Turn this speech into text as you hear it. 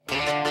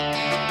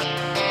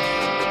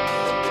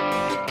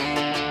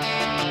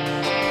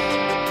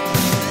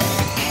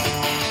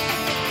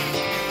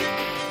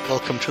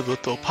welcome to the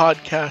Little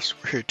Podcast.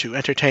 We're here to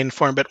entertain,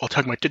 inform a bit while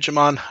talking about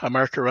Digimon. I'm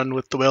Mark, a run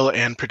with the will,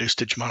 and produce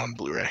Digimon on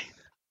Blu-ray.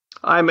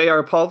 I'm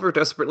AR Pulver,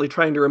 desperately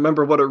trying to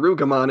remember what a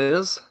Rugamon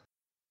is.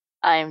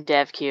 I'm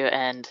DevQ,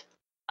 and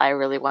I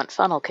really want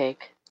funnel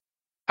cake.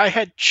 I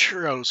had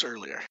churros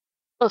earlier.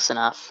 Close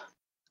enough.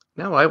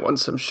 Now I want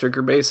some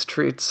sugar-based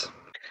treats.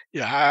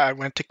 Yeah, I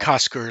went to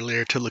Costco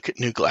earlier to look at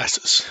new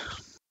glasses.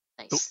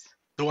 Nice.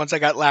 The ones I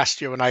got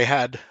last year when I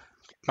had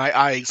my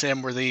eye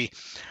exam were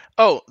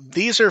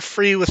these are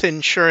free with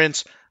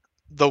insurance,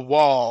 the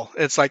wall.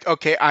 It's like,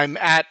 okay, I'm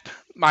at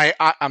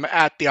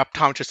the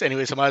optometrist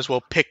anyways, I might as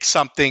well pick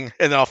something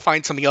and then I'll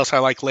find something else I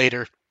like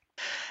later.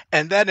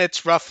 And then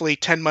it's roughly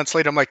 10 months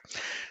later, I'm like,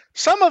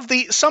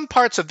 some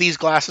parts of these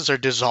glasses are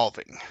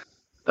dissolving.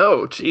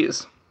 Oh,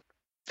 jeez.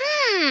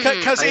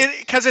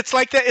 Because it's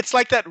like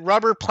that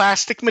rubber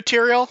plastic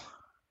material.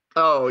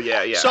 Oh,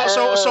 yeah.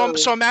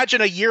 So imagine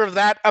a year of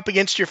that up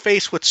against your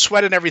face with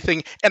sweat and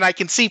everything, and I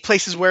can see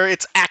places where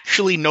it's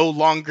actually no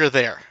longer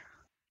there.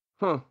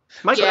 Huh.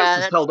 My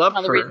glasses held up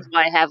one of the reasons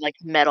why I have like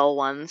metal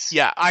ones.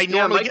 Yeah,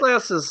 my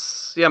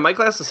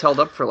glasses held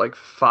up for like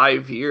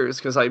 5 years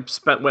because I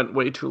went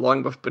way too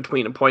long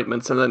between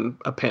appointments, and then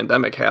a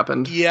pandemic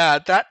happened. Yeah,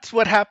 that's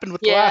what happened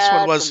with the last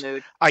one. Was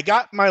I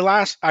got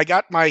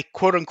my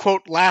quote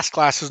unquote last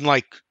glasses in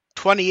like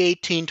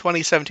 2018,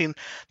 2017.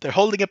 They're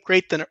holding up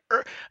great. Then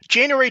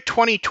January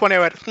 2020, I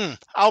went,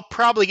 I'll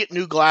probably get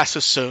new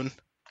glasses soon.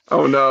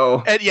 Oh,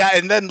 no.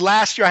 And then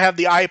last year I have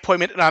the eye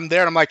appointment, and I'm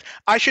there, and I'm like,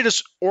 I should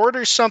just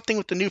order something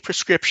with the new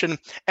prescription,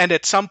 and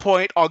at some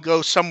point I'll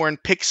go somewhere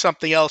and pick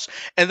something else.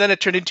 And then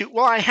it turned into,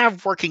 well, I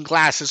have working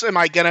glasses. Am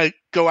I going to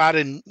go out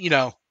and,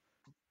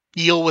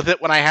 deal with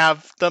it when I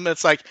have them?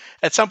 It's like,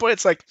 at some point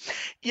it's like,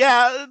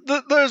 yeah,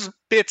 there's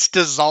bits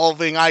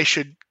dissolving. I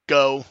should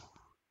go.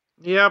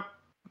 Yep.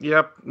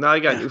 Now I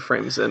got new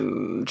frames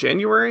in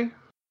January.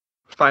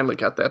 Finally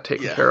got that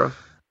taken care of.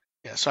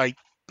 Yeah, so I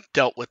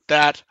dealt with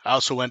that. I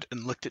also went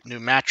and looked at new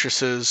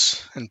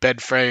mattresses and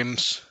bed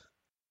frames.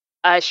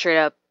 I straight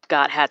up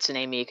got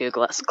Hatsune Miku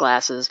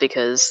glasses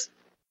because,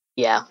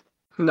 yeah.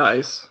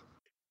 Nice.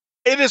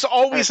 It is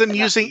always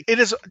amusing. It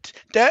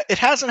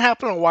hasn't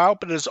happened in a while,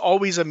 but it is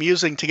always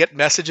amusing to get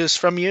messages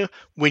from you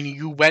when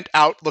you went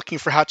out looking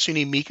for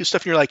Hatsune Miku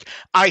stuff, and you're like,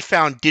 I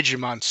found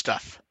Digimon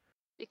stuff.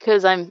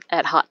 Because I'm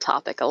at Hot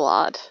Topic a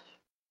lot.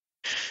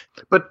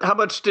 But how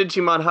much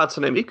Digimon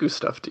Hatsune Miku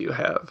stuff do you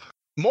have?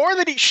 More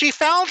than she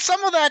found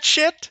some of that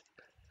shit.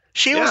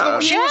 She was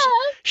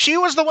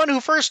the one who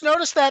first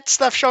noticed that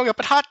stuff showing up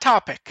at Hot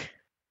Topic.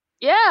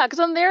 Yeah, because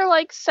I'm there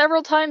like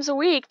several times a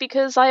week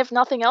because I have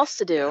nothing else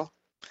to do.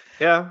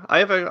 Yeah, I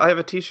have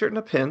a t-shirt and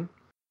a pin.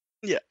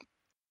 Yeah.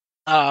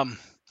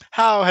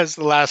 How has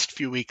the last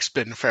few weeks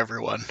been for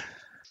everyone?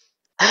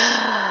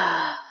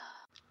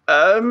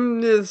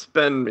 It's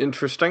been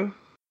interesting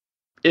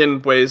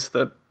in ways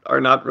that are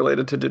not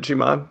related to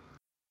Digimon.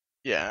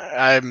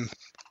 Yeah,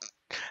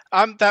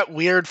 I'm that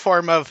weird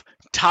form of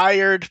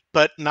tired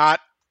but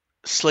not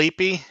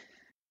sleepy.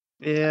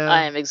 Yeah.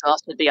 I am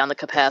exhausted beyond the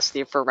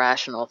capacity for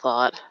rational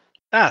thought.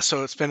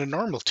 So it's been a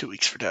normal 2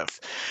 weeks for Dev.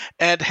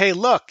 And hey,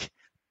 look,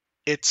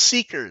 it's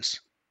Seekers.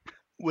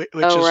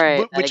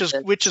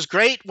 Which is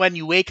great when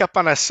you wake up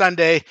on a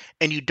Sunday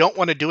and you don't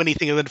want to do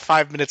anything, and then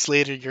 5 minutes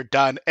later you're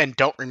done and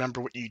don't remember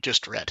what you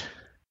just read.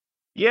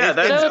 Yeah,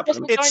 that's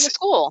going to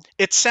school.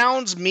 It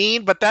sounds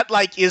mean, but that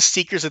is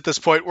Seekers at this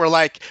point.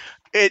 Where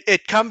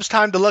it comes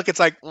time to look. It's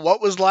like,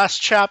 what was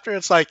last chapter?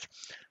 It's like,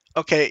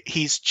 okay,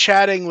 he's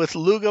chatting with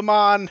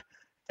Lugamon,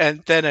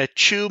 and then a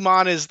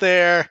Chumon is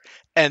there,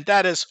 and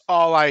that is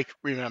all I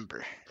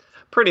remember.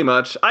 Pretty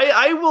much.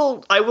 I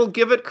will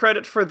give it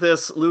credit for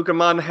this.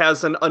 Lugamon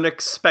has an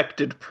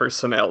unexpected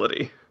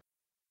personality.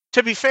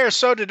 To be fair,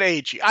 so did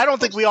AG. I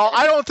don't think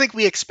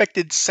we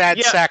expected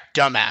sad sack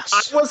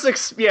dumbass. I was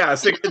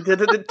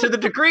to the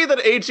degree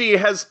that AG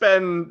has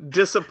been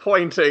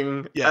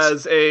disappointing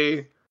as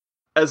an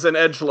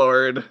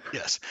edgelord.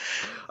 Yes.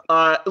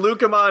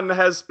 Lugamon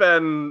has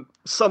been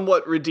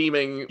somewhat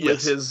redeeming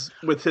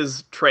with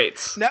his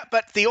traits. Now,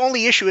 but the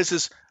only issue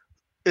is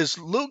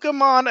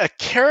Lugamon a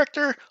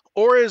character,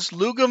 or is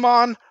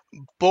Lugamon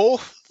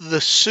both the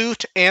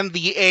suit and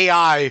the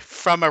AI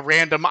from a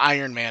random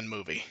Iron Man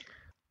movie?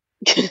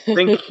 I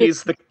think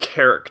he's the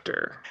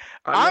character.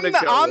 I'm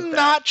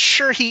not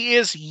sure he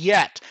is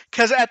yet,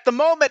 because at the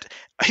moment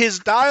his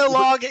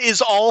dialogue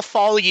is all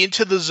falling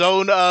into the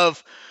zone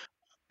of,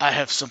 I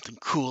have something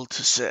cool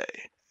to say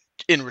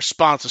in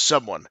response to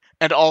someone,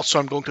 and also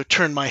I'm going to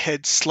turn my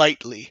head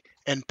slightly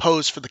and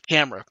pose for the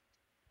camera.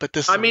 But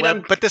this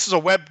is a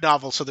web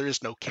novel, so there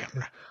is no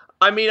camera.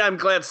 I mean, I'm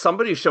glad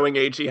somebody's showing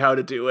AG how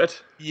to do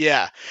it.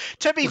 Yeah.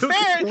 To be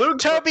fair,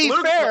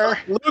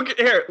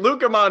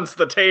 Lugamon's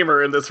the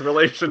tamer in this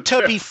relationship.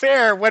 To be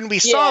fair, when we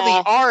saw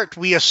the art,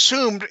 we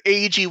assumed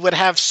AG would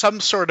have some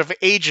sort of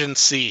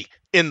agency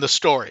in the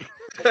story.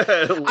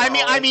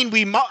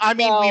 We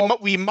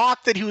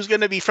mocked that he was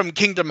going to be from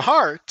Kingdom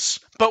Hearts,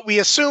 but we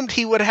assumed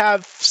he would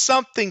have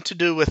something to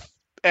do with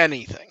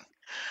anything.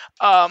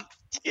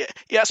 Yeah.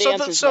 The So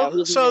answer's no.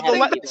 He's in the I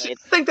heavy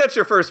think that's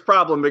your first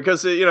problem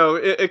because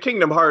at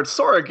Kingdom Hearts,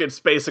 Sora gets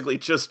basically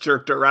just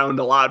jerked around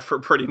a lot for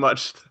pretty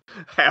much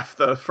half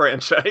the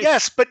franchise.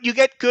 Yes, but you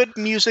get good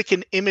music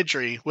and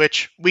imagery,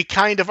 which we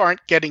kind of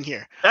aren't getting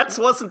here. That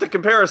wasn't the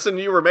comparison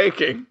you were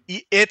making.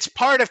 It's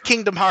part of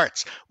Kingdom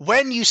Hearts.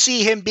 When you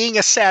see him being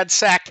a sad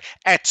sack,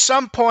 at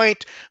some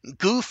point,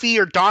 Goofy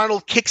or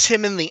Donald kicks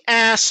him in the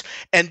ass,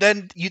 and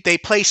then they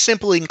play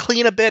Simple and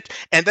Clean a bit,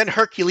 and then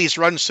Hercules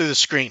runs through the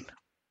screen.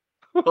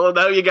 Well,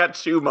 now you got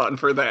Chumon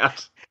for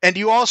that. And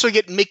you also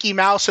get Mickey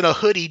Mouse in a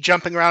hoodie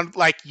jumping around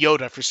like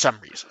Yoda for some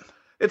reason.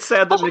 It's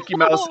sad that Mickey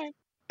Mouse.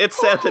 It's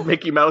sad that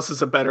Mickey Mouse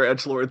is a better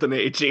edgelord than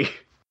AG.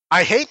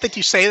 I hate that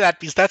you say that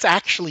because that's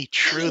actually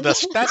true.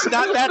 That's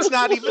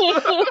not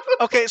even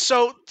okay.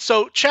 So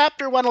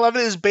chapter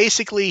 111 is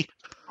basically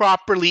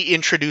properly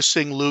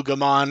introducing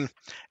Lugamon,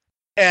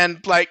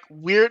 and like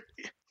weird.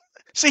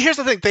 See, here's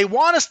the thing: they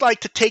want us like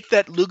to take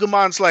that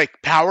Lugamon's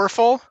like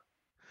powerful.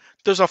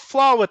 There's a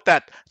flaw with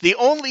that. The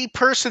only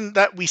person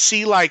that we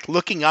see like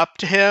looking up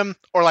to him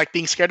or like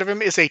being scared of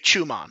him is a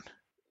Chumon.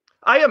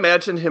 I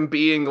imagine him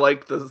being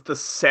like the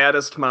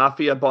saddest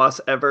mafia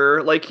boss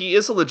ever. Like he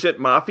is a legit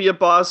mafia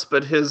boss,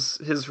 but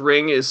his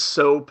ring is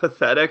so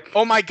pathetic.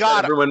 Oh my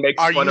god! Everyone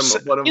makes fun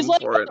of him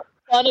like for it.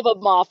 Son of a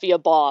mafia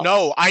boss.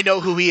 No, I know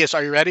who he is.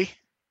 Are you ready?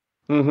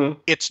 Mm-hmm.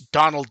 It's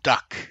Donald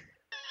Duck.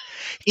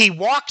 He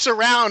walks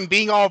around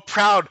being all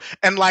proud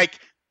and like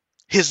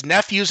his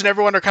nephews and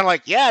everyone are kind of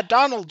like, yeah,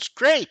 Donald's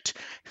great.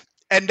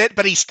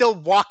 But he's still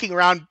walking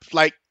around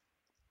like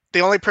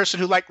the only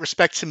person who like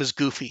respects him is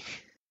Goofy.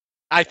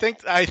 I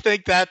think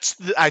that's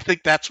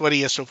what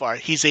he is so far.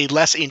 He's a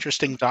less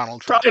interesting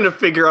Donald. Trying to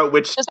figure out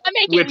which. Does that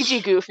make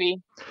AG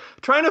Goofy?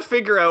 I'm trying to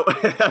figure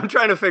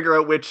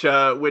out which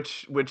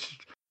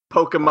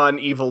Pokemon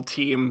evil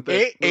team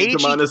that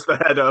Pokemon is the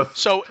head of.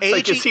 So AG,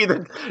 like,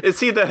 is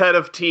he the head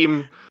of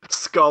Team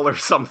Skull or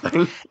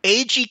something?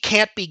 AG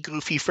can't be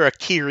Goofy for a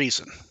key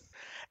reason.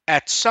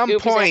 At some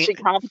Goofy's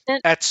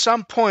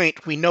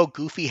point, we know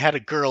Goofy had a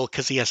girl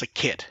because he has a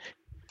kid.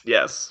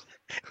 Yes.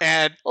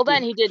 And well,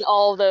 then he did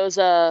all those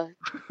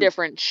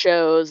different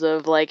shows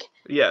of like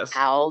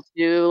how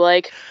to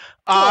like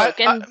look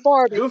and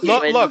Barbie.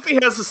 Goofy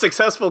has a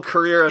successful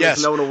career and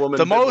has known a woman.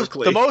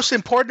 The most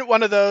important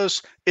one of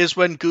those is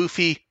when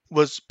Goofy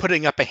was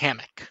putting up a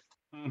hammock.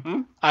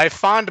 Mm-hmm. I have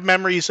fond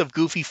memories of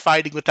Goofy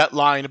fighting with that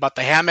line about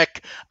the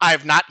hammock. I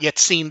have not yet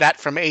seen that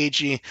from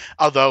AG,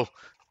 although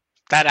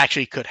that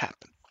actually could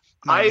happen.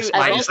 I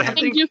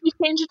think Goofy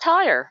changed a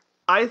tire.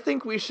 I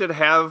think we should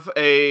have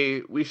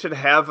a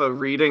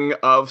reading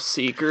of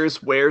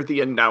Seekers where the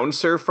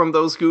announcer from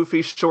those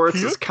Goofy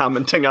shorts is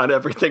commenting on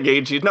everything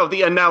AG. No,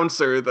 the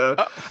announcer.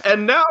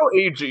 And now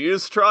AG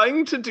is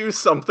trying to do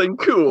something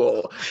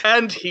cool,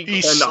 and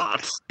he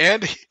cannot.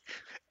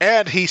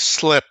 And he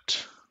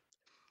slipped.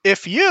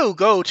 If you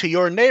go to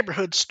your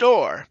neighborhood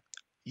store,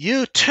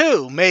 you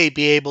too may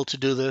be able to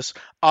do this,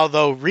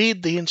 although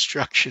read the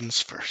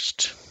instructions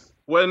first.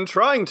 When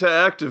trying to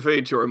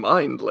activate your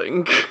mind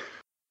link.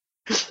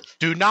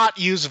 Do not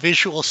use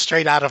visuals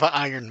straight out of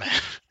Iron Man.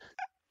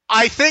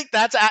 I think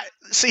that's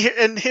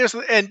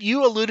and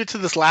you alluded to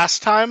this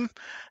last time,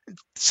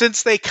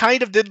 since they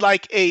kind of did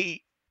like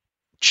a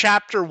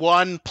chapter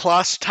 1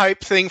 plus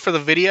type thing for the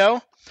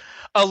video.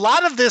 A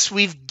lot of this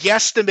we've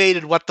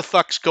guesstimated what the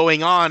fuck's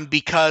going on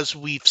because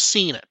we've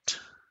seen it.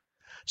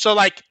 So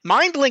like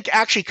Mind Link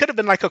actually could have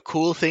been like a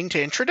cool thing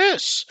to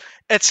introduce,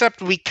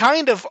 except we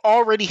kind of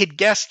already had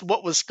guessed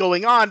what was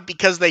going on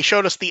because they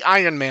showed us the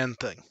Iron Man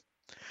thing.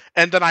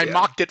 And then I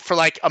mocked it for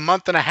like a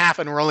month and a half,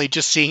 and we're only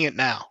just seeing it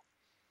now.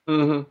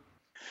 Mm-hmm.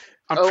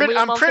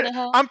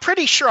 I'm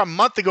pretty sure a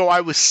month ago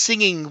I was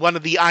singing one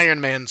of the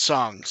Iron Man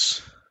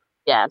songs.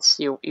 Yes,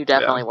 you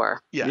definitely were.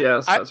 Yeah.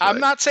 Yes, that's right.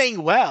 I'm not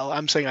saying well.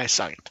 I'm saying I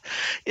sang it.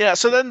 Yeah.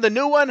 So then the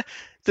new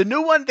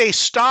one, they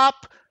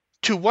stop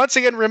to once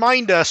again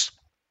remind us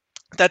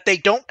that they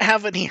don't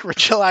have any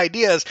original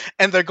ideas,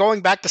 and they're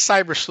going back to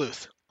Cyber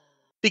Sleuth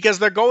because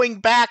they're going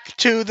back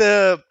to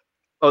the.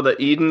 Oh, the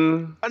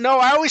Eden. No,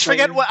 I always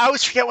forget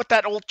what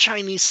that old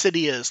Chinese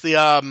city is. The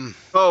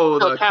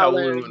the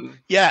Kowloon.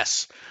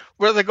 Yes,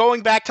 where they're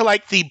going back to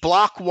like the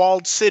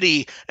block-walled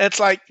city. And it's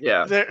like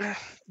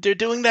they're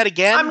doing that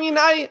again. I mean,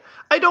 I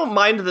don't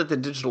mind that the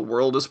digital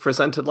world is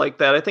presented like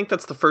that. I think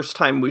that's the first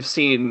time we've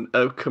seen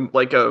a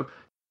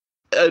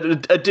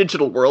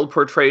digital world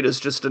portrayed as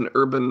just an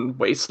urban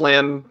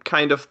wasteland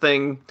kind of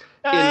thing.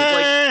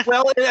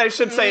 I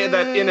should say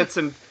that in its.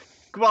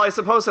 Well, I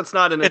suppose it's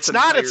not in its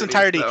entirety. It's not its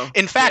entirety. So,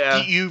 in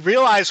fact, you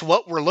realize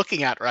what we're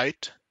looking at,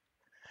 right?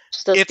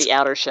 It's the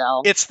outer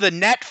shell. It's the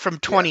net from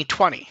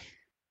 2020.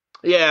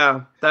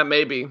 Yeah, that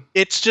may be.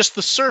 It's just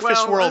the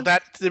surface world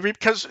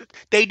because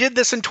they did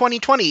this in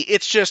 2020.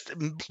 It just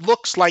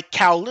looks like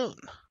Kowloon.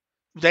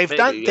 They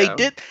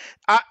did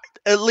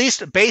at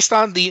least based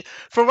on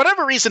for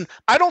whatever reason,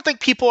 I don't think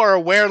people are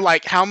aware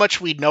like how much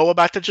we know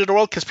about the digital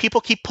world because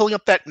people keep pulling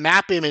up that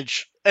map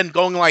image and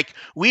going like,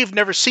 we've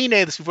never seen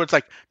any of this before. It's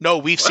like, no,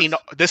 we've seen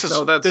this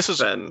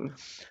is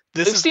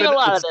We've seen a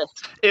lot of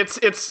this.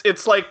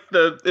 It's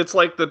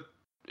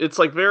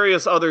like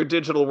various other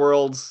digital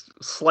worlds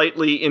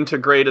slightly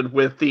integrated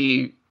with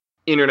the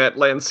internet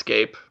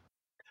landscape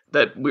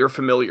that we're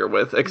familiar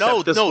with. Except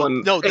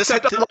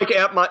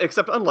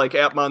unlike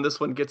Atmon, this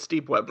one gets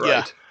deep web right.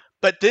 Yeah.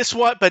 But this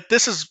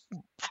is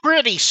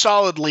pretty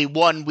solidly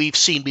one we've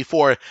seen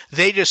before.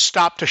 They just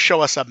stopped to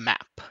show us a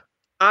map.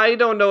 I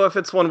don't know if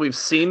it's one we've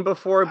seen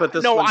before, but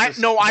this one has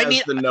the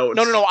notes.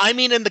 No. I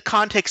mean in the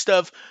context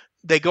of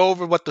they go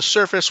over what the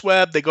surface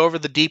web, they go over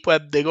the deep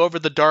web, they go over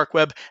the dark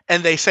web,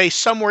 and they say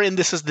somewhere in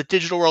this is the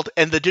digital world,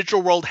 and the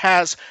digital world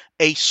has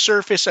a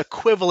surface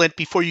equivalent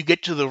before you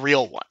get to the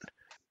real one.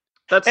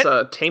 That's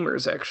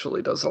Tamers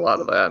actually does a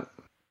lot of that.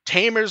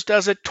 Tamers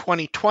does it.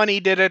 2020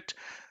 did it.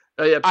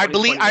 Yeah, I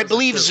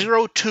believe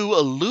 02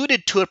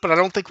 alluded to it, but I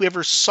don't think we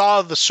ever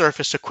saw the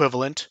surface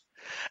equivalent.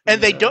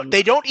 And they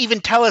don't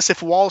even tell us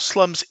if Wall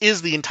Slums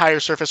is the entire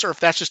surface or if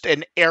that's just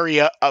an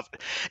area of.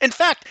 In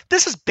fact,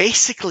 this is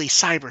basically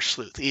Cyber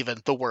Sleuth, even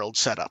the world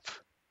setup.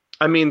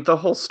 I mean, the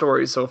whole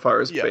story so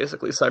far is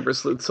basically Cyber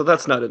Sleuth, so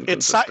that's not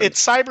inconsistent.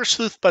 It's Cyber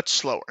Sleuth, but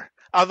slower.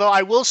 Although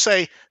I will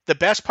say the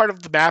best part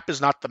of the map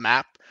is not the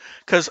map,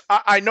 because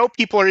I know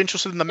people are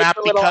interested in the map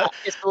because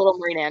it's the little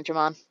Marine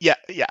Angemon. Yeah.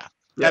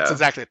 That's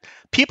exactly it.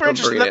 People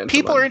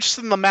are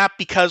interested in the map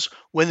because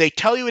when they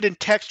tell you it in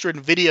text or in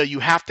video, you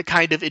have to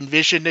kind of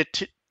envision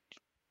it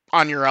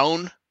on your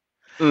own.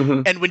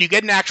 Mm-hmm. And when you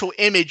get an actual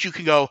image, you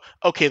can go,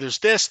 okay, there's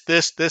this,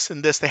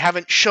 and this. They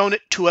haven't shown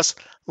it to us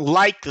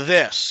like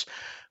this,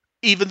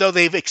 even though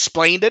they've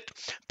explained it.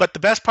 But the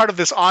best part of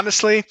this,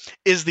 honestly,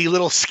 is the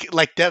little,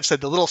 like Dev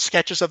said, the little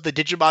sketches of the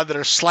Digimon that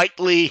are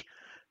slightly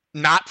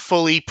not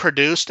fully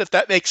produced, if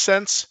that makes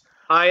sense.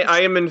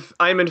 I'm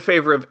in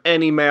favor of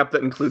any map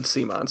that includes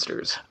sea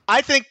monsters.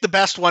 I think the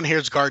best one here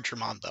is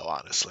Gardramon, though,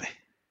 honestly.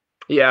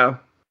 Yeah,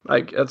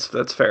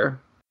 that's fair.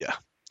 Yeah.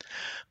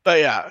 But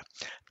yeah.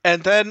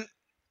 And then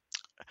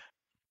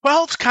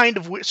 12's kind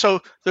of weird.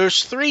 So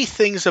there's 3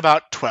 things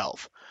about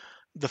 12.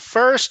 The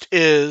first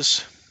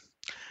is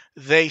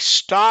they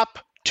stop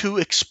to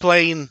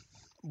explain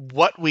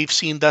what we've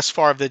seen thus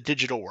far of the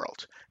digital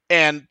world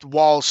and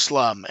Wall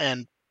Slum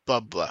and blah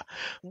blah,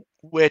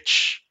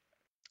 which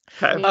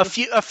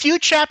a few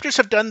chapters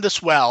have done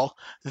this well.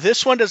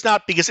 This one does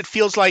not, because it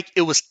feels like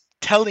it was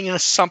telling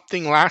us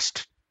something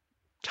last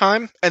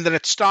time and then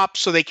it stops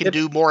so they can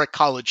do more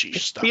ecology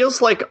stuff. It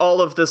feels like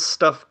all of this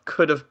stuff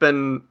could have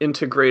been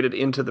integrated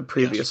into the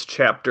previous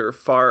chapter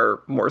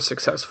far more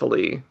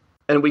successfully,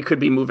 and we could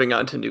be moving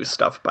on to new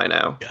stuff by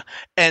now. Yeah.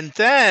 And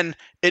then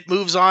it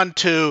moves on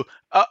to,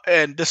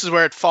 and this is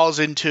where it falls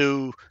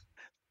into,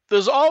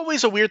 there's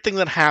always a weird thing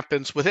that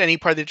happens with any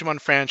part of the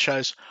Digimon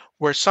franchise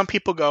where some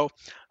people go,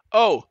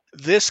 oh,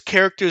 this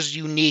character is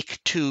unique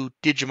to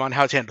Digimon,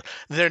 how it's handled.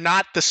 They're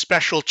not the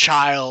special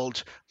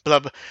child, blah,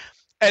 blah.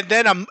 And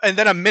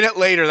then a minute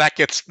later, that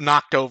gets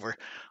knocked over.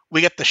 We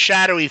get the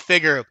shadowy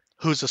figure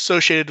who's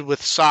associated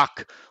with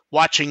Sock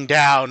watching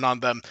down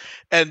on them.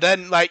 And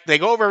then, like, they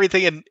go over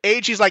everything, and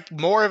Eiji's, like,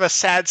 more of a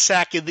sad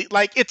sack.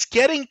 Like, it's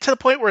getting to the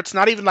point where it's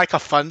not even, like, a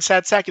fun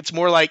sad sack. It's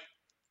more like,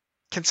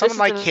 can someone,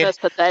 like, hit...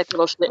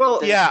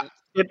 Well, yeah.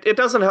 It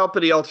doesn't help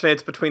that he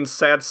alternates between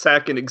sad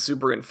sack and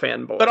exuberant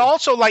fanboy. But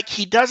also, like,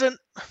 he doesn't...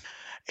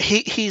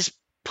 He's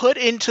put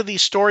into the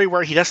story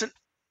where he doesn't...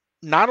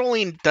 Not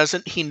only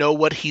doesn't he know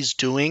what he's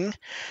doing,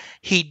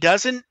 he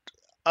doesn't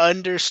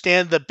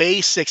understand the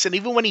basics. And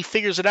even when he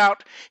figures it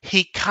out,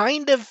 he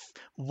kind of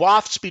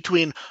wafts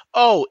between,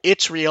 oh,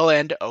 it's real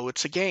and, oh,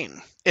 it's a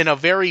game. In a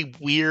very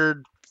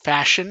weird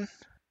fashion.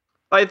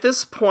 By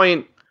this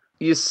point,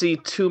 you see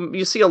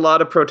a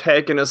lot of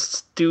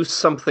protagonists do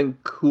something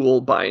cool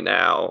by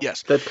now.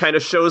 Yes. That kind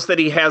of shows that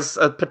he has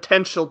a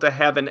potential to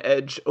have an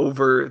edge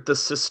over the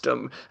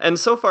system. And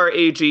so far,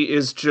 Eiji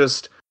is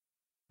just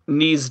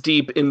knees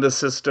deep in the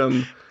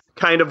system,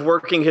 kind of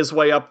working his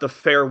way up the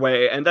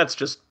fairway, and that's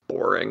just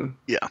boring.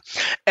 Yeah.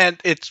 And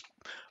it's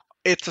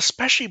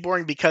especially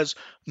boring because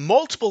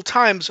multiple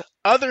times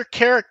other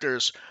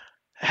characters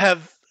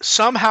have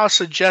somehow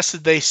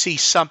suggested they see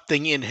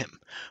something in him.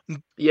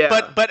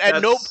 Yeah.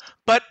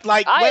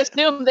 I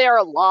assume they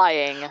are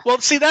lying. Well,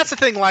 see, that's the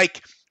thing,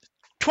 like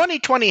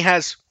 2020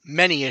 has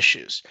many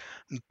issues.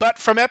 But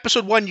from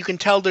episode 1 you can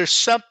tell there's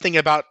something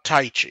about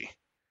Taichi.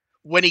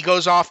 When he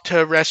goes off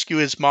to rescue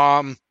his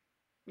mom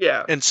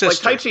and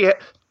sister. Like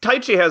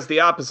Taichi has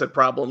the opposite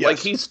problem. Yes. Like,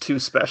 he's too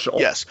special.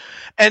 Yes.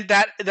 And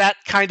that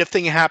kind of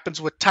thing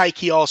happens with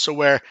Taiki also,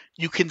 where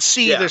you can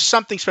see there's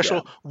something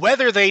special,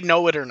 whether they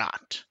know it or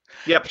not.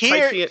 Yep.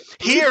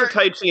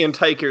 Taichi and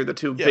Taiki are the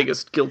two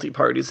biggest guilty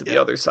parties at the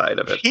other side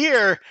of it.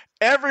 Here,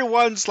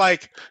 everyone's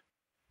like,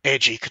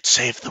 Eiji could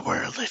save the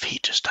world if he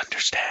just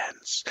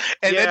understands.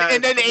 And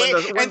then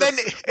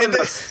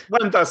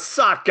when the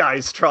sock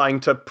guy's trying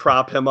to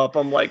prop him up,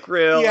 I'm like,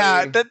 really?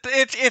 Yeah,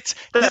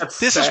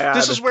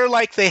 this is where,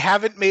 like, they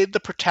haven't made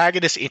the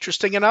protagonist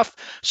interesting enough,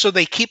 so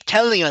they keep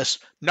telling us,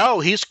 no,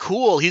 he's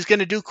cool, he's going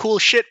to do cool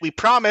shit. We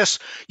promise.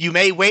 You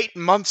may wait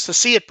months to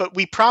see it, but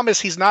we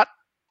promise he's not.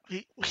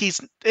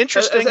 He's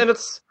interesting.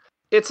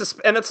 It's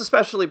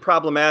especially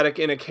problematic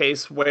in a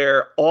case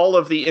where all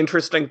of the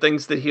interesting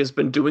things that he has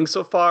been doing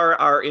so far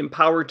are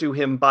empowered to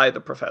him by the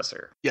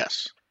professor.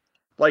 Yes.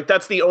 Like,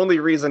 that's the only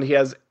reason he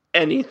has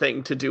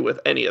anything to do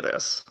with any of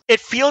this. It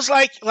feels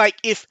like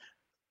if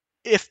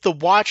the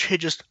watch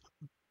had just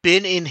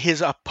been in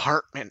his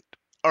apartment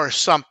or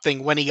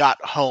something when he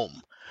got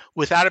home,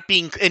 without it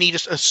being, and he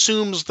just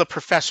assumes the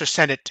professor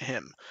sent it to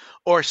him,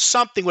 or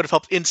something would have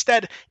helped.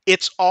 Instead,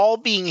 it's all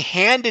being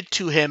handed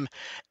to him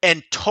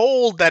and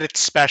told that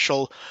it's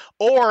special,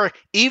 or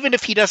even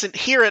if he doesn't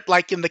hear it,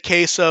 like in the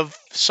case of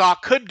Saw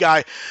Could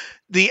Guy,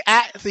 the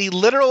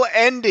literal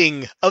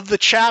ending of the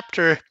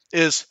chapter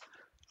is,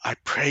 I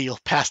pray you'll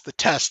pass the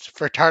test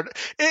for target.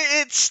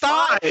 It's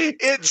stopped.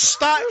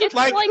 It's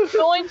like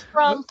going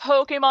from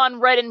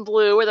Pokemon Red and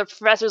Blue, where the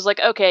professor's like,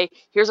 okay,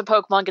 here's a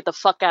Pokemon, get the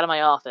fuck out of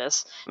my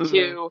office,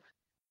 to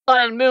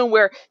Sun and Moon,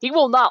 where he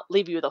will not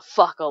leave you the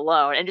fuck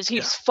alone and just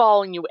keeps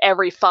following you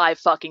every 5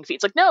 fucking feet.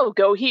 It's like, no,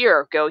 go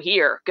here, go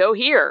here, go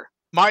here.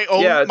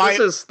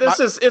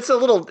 It's a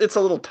little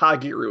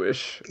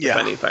Tagiru-ish, if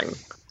anything.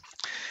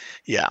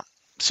 Yeah.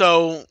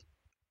 So,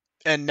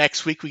 and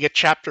next week we get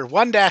chapter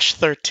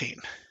 1-13.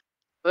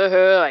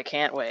 Woohoo, I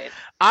can't wait.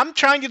 I'm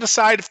trying to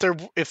decide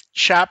if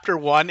chapter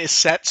 1 is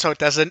set so it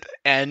doesn't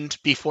end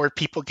before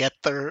people get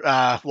their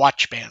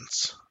watch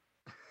bands.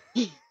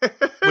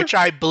 Which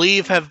I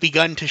believe have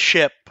begun to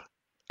ship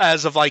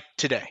as of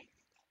today.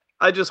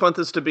 I just want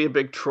this to be a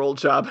big troll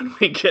job, and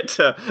we get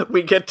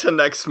to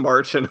next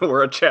March and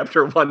we're at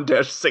chapter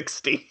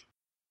 1-60.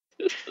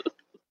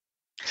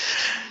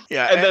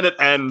 Yeah, and then it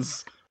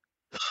ends.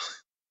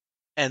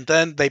 And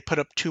then they put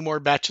up 2 more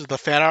batches of the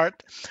fan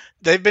art.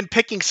 They've been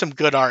picking some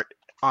good art,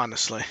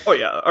 honestly. Oh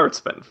yeah,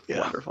 art's been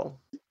wonderful.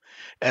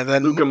 And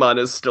then Lugumon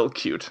is still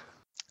cute.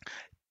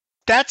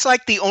 That's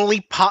the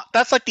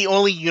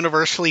only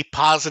universally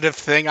positive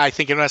thing I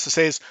think it has to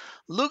say is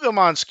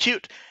Lugumon's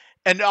cute.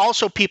 And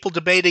also people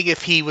debating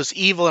if he was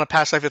evil in a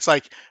past life. It's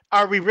like,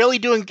 are we really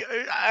doing?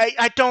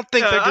 I don't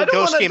think they're doing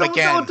Ghost Game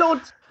again.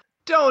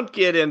 Don't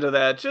get into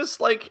that. Just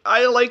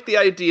I like the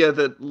idea of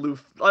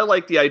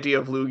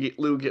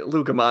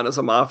Lugumon as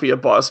a mafia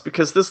boss,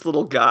 because this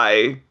little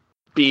guy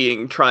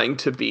trying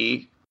to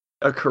be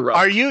a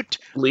corrupt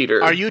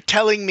leader. Are you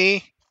telling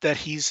me that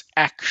he's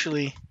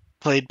actually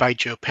played by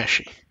Joe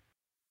Pesci?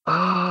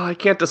 I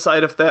can't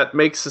decide if that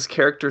makes his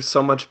character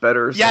so much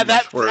better. Yeah,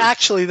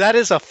 that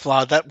is a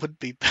flaw. That would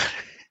be better.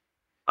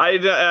 I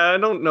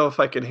don't know if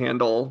I could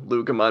handle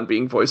Lugumon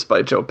being voiced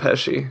by Joe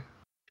Pesci.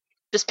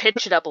 Just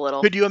pitch it up a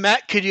little. Could you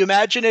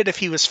imagine it if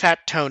he was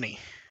Fat Tony?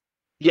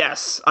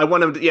 Yes, I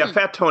want him to. Yeah,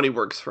 Fat Tony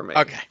works for me.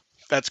 Okay,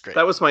 that's great.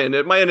 That was my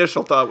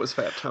initial thought was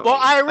Fat Tony. Well,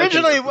 I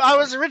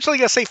was originally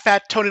gonna say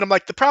Fat Tony, and I'm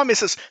like, the problem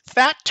is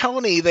Fat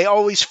Tony. They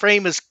always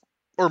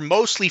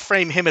mostly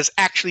frame him as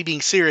actually being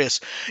serious.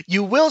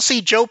 You will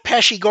see Joe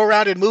Pesci go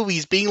around in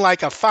movies being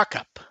like a fuck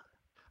up.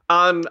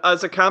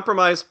 As a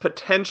compromise,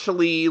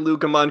 potentially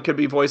Lugumon could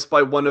be voiced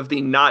by one of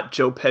the not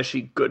Joe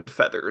Pesci good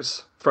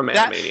feathers from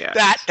Animaniacs.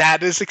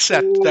 That is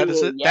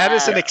that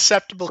is an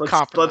acceptable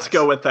compromise. Let's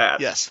go with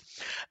that. Yes.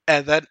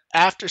 And then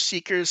after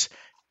Seekers,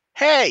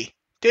 hey,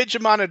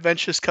 Digimon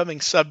Adventures coming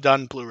subbed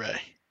on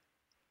Blu-ray.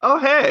 Oh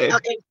hey.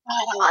 Okay,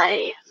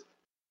 finally.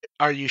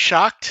 Are you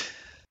shocked?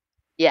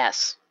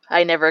 Yes.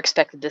 I never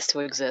expected this to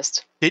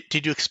exist.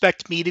 Did you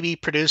expect me to be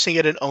producing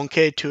it and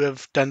Onke to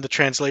have done the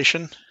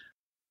translation?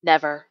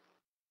 Never.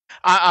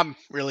 I'm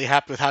really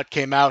happy with how it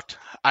came out.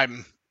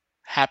 I'm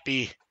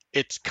happy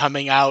it's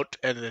coming out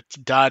and it's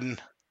done,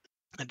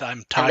 and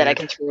I'm tired. And that I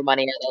can throw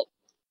money at it.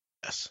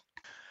 Yes.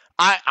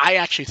 I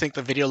actually think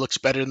the video looks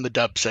better than the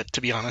dub set,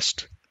 to be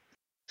honest.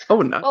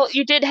 Oh, nice. Well,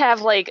 you did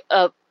have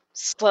a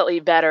slightly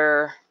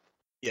better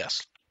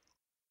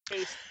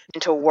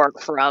to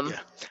work from.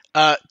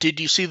 Yeah. Did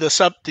you see the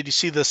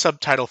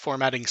subtitle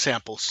formatting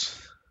samples?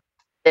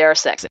 They are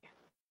sexy.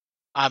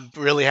 I'm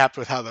really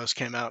happy with how those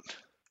came out.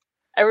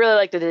 I really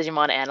like the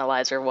Digimon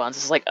Analyzer ones.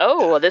 It's like,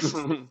 oh, this is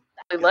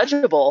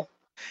legible.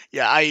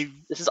 Yeah,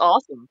 this is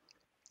awesome.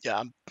 Yeah,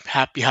 I'm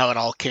happy how it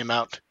all came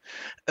out.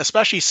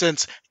 Especially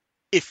since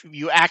if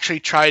you actually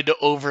tried to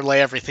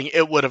overlay everything,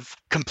 it would have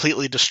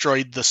completely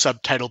destroyed the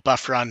subtitle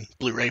buffer on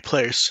Blu-ray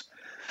players.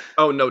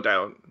 Oh, no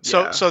doubt.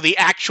 Yeah. So the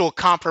actual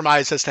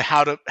compromise as to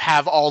how to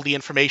have all the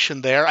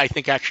information there, I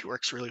think actually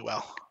works really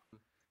well.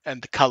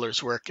 And the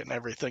colors work and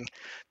everything.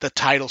 The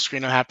title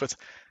screen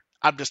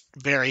I'm just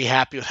very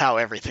happy with how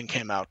everything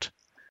came out.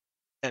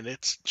 And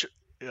it's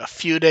a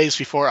few days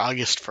before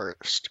August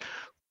 1st,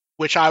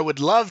 which I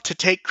would love to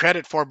take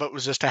credit for, but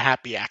was just a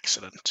happy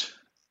accident.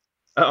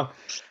 Oh.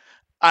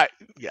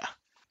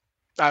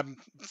 I'm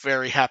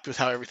very happy with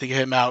how everything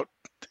came out.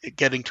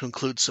 Getting to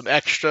include some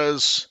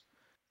extras.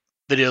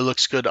 Video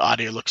looks good,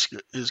 audio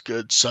is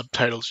good,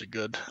 subtitles are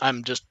good.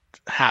 I'm just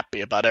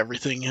happy about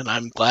everything, and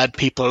I'm glad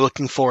people are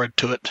looking forward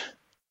to it.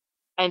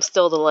 I'm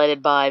still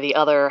delighted by the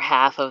other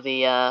half of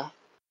the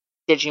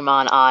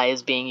Digimon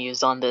eyes being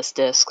used on this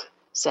disc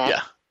set.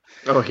 Yeah.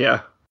 Oh,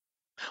 yeah.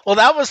 Well,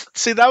 that was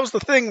the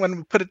thing when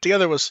we put it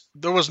together was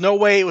there was no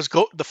way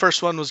the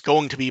first one was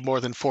going to be more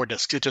than 4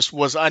 discs. It just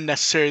was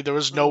unnecessary. There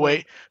was no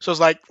way. So I was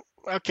like,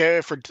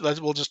 okay,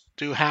 we'll just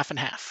do half and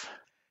half.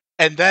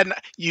 And then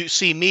you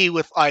see me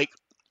with like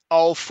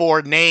all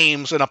 4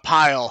 names in a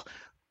pile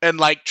and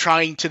like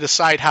trying to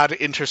decide how to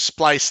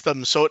intersplice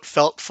them so it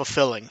felt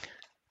fulfilling.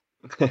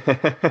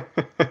 I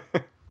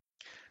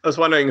was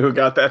wondering who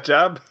got that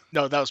job.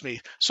 No, that was me.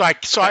 So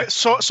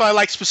I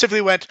like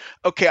specifically went,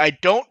 okay, I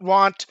don't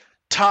want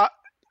Tai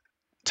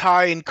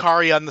and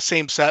Kari on the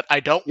same set. I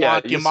don't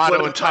want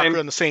Yamato and Takeru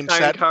on the same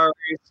set. Kari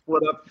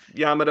split up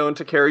Yamato and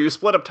Takeru. You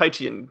split up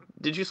Taichi and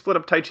did you split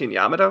up Taichi and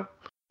Yamato?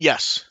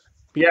 Yes.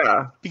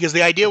 Yeah. Because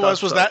the idea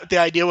was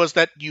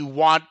that you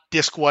want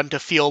disc 1 to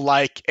feel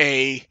like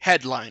a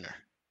headliner.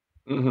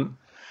 Mm-hmm.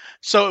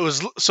 So it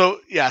was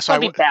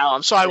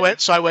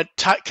I went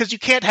because you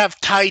can't have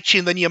Taichi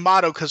and then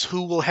Yamato because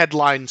who will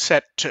headline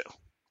set 2?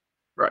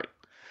 Right.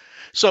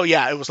 So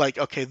yeah, it was like,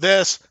 okay,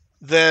 this.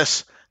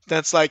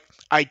 That's like,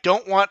 I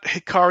don't want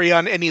Hikari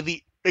on any of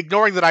the...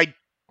 Ignoring that I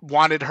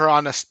wanted her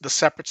on the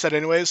separate set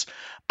anyways,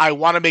 I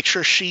want to make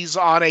sure she's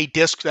on a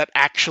disc that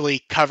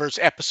actually covers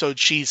episodes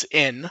she's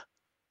in.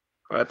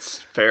 That's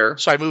fair.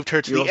 So I moved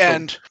her to the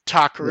end.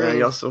 Takeru. Yeah,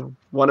 you also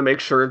want to make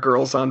sure a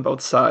girl's on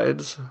both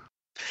sides.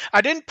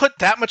 I didn't put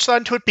that much thought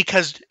into it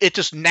because it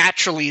just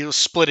naturally was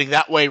splitting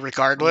that way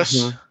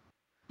regardless. Mm-hmm.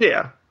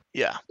 Yeah.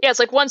 Yeah. Yeah, it's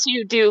like once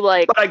you do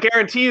like... But I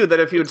guarantee you that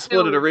if you had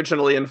split it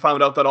originally and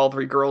found out that all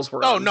 3 girls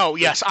were on... no,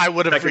 yes, I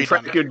would have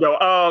redone it. You'd go,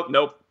 oh,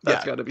 nope,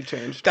 that's got to be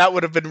changed. That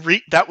would have been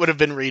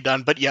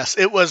redone, but yes,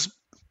 it was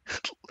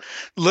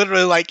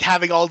literally like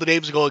having all the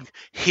names going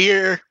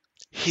here,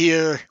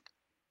 and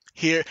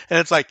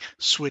it's like,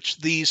 switch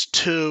these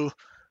two,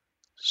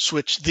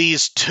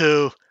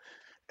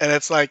 and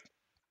it's like,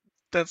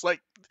 that's like...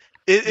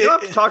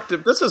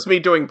 This is me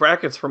doing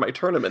brackets for my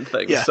tournament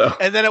thing. Yeah. So.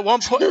 And then at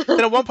one point,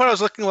 I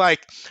was looking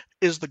like,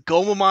 is the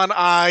Gomamon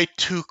eye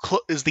too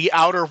close? Is the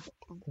outer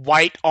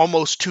white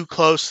almost too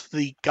close to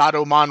the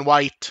Gatomon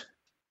white?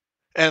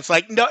 And it's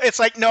like,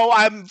 no.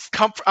 I'm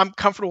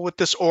comfortable with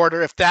this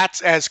order. If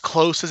that's as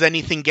close as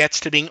anything gets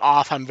to being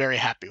off, I'm very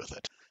happy with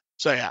it.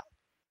 So yeah,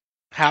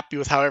 happy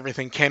with how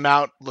everything came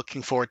out.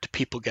 Looking forward to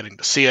people getting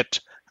to see it.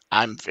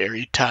 I'm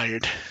very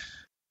tired.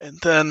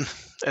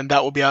 And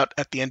that will be out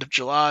at the end of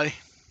July.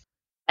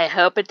 I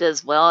hope it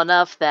does well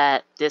enough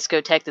that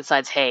Discotech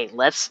decides, hey,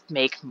 let's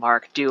make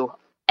Mark do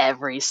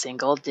every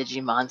single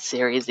Digimon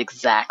series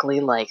exactly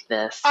like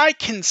this. I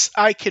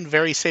can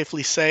very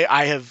safely say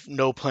I have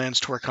no plans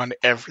to work on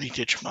every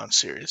Digimon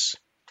series.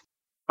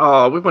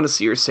 Oh, we want to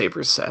see your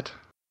Saber set.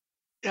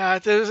 Yeah,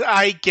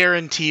 I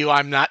guarantee you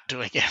I'm not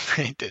doing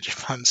every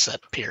Digimon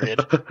set,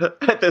 period.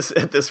 At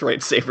this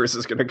rate, Sabers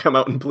is going to come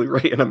out in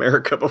Blu-ray in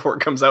America before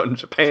it comes out in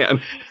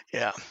Japan.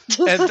 Yeah.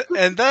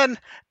 And then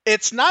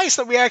it's nice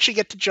that we actually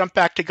get to jump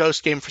back to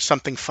Ghost Game for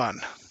something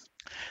fun.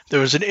 There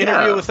was an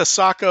interview with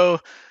Asako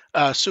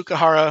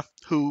Sukahara,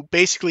 who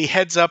basically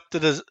heads up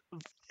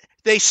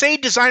they say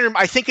Design Room.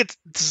 I think it's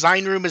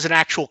Design Room is an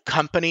actual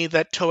company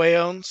that Toei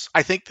owns.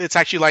 I think it's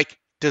actually like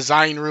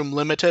Design Room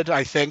Limited,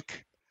 I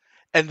think.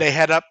 And they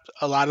head up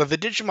a lot of the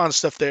Digimon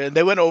stuff there. And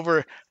they went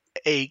over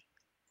a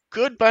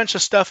good bunch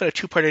of stuff in a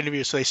 2-part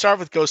interview. So they start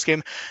with Ghost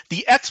Game.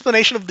 The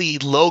explanation of the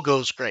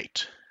logo's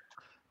great.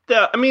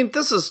 Yeah, I mean,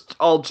 this is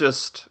all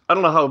just... I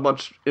don't know how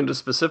much into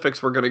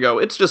specifics we're going to go.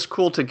 It's just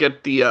cool to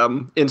get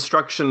the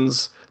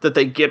instructions that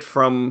they get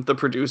from the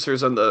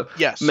producers and the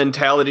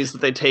mentalities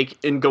that they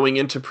take in going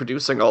into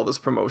producing all this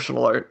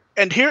promotional art.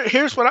 And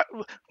here's what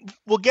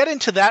we'll get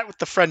into that with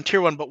the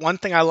Frontier one, but one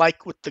thing I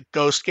like with the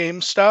Ghost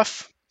Game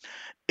stuff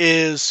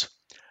is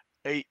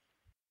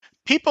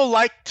people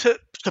like to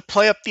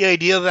play up the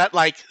idea that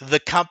like the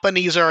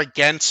companies are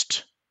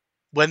against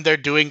when they're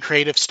doing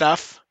creative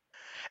stuff.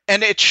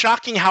 And it's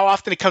shocking how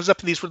often it comes up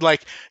in these where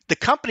like the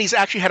companies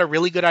actually had a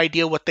really good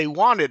idea what they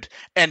wanted,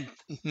 and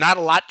not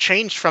a lot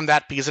changed from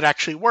that because it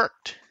actually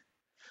worked.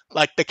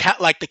 Like the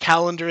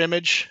calendar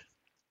image,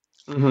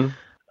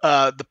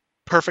 the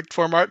perfect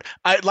form art.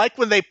 I like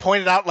when they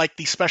pointed out like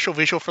the special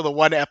visual for the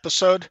one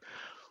episode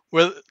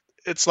where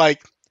it's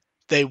like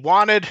they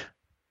wanted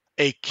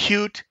a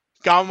cute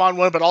Gamamon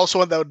one, but also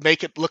one that would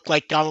make it look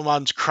like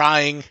Gamamon's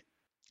crying,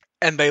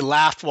 and they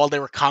laughed while they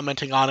were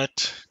commenting on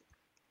it.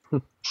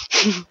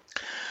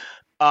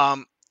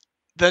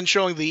 Then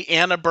showing the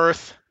Anna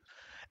birth,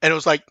 and it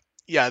was like,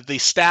 yeah, the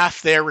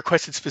staff there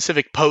requested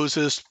specific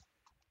poses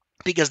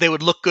because they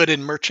would look good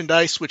in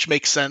merchandise, which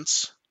makes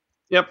sense.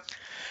 Yep.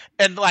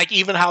 And like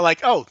even how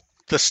like, oh,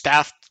 the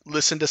staff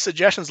listened to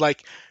suggestions,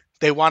 like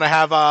they want to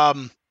have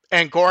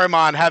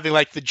Angoramon having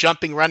like the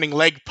jumping running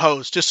leg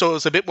pose, just so it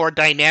was a bit more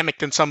dynamic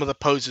than some of the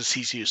poses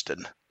he's used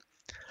in.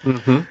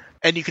 Mm-hmm.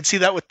 And you can see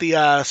that with the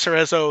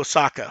Cerezo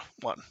Osaka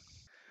one,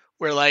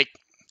 where like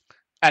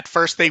at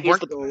first they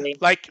weren't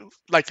like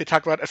they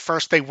talk about. At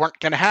first they weren't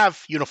going to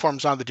have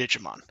uniforms on the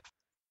Digimon.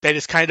 They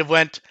just kind of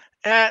went,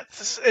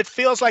 it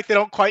feels like they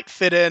don't quite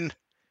fit in.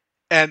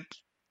 And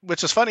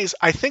which is funny is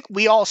I think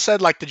we all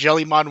said like the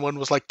Jellymon one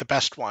was like the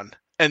best one,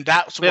 And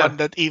that's one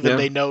that even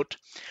they note.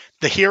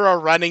 The Hero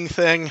running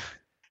thing,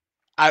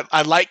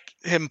 I like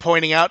him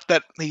pointing out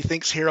that he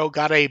thinks Hero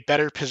got a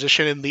better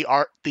position in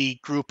the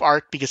group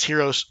art because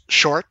Hero's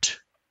short.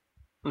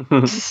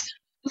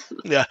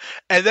 Yeah.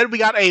 And then we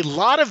got a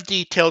lot of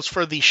details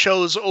for the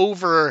show's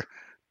over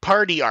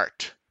party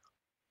art.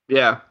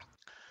 Yeah.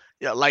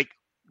 Yeah, like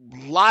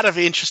a lot of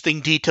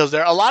interesting details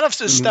there. A lot of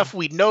stuff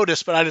we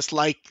noticed, but I just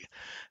like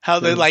how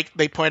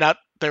they point out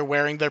they're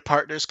wearing their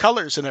partner's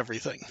colors and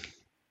everything.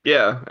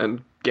 Yeah,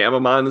 and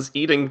Gamamon is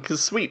eating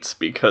his sweets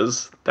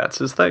because that's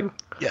his thing.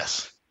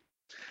 Yes.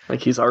 Like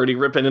he's already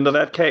ripping into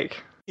that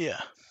cake. Yeah.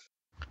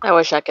 I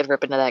wish I could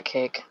rip into that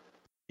cake.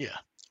 Yeah.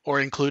 Or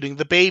including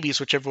the babies,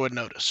 which everyone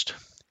noticed.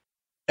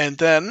 And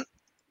then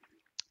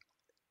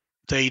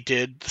they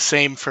did the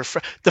same for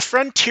the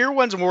Frontier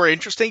one's more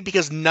interesting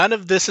because none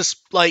of this is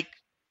like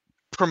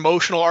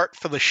promotional art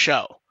for the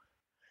show.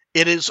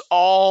 It is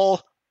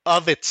all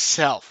of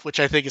itself,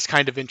 which I think is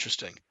kind of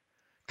interesting.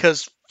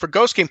 Because for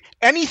Ghost Game,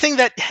 anything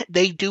that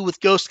they do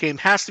with Ghost Game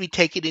has to be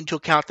taken into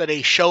account that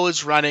a show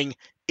is running,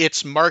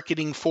 it's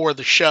marketing for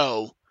the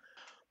show,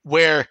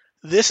 where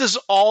this is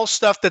all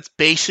stuff that's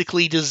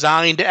basically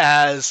designed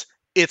as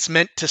it's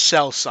meant to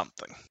sell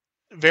something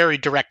very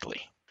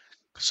directly.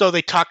 So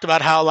they talked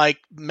about how, like,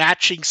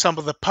 matching some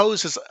of the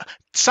poses,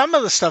 some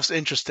of the stuff's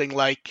interesting,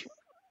 like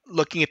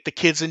looking at the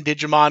kids in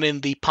Digimon in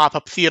the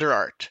pop-up theater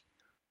art.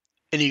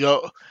 And you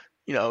go,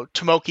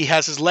 Tomoki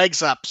has his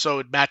legs up, so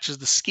it matches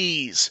the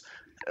skis.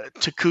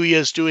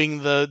 Takuya's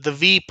doing the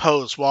V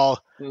pose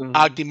while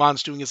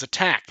Agdimon's doing his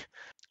attack.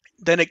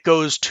 Then it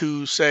goes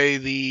to, say,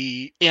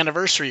 the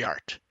anniversary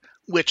art,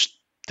 which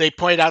they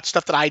point out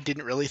stuff that I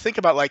didn't really think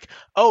about, like,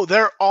 oh,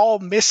 they're all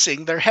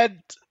missing their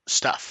head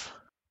stuff.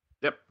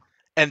 Yep.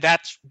 And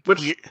that's...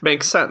 Which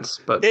makes sense,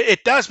 but...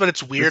 It does, but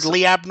it's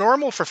weirdly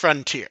abnormal for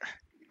Frontier.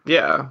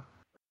 Yeah.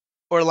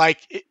 Or,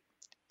 like,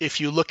 if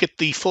you look at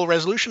the full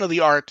resolution of the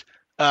art,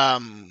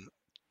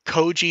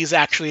 Koji is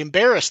actually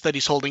embarrassed that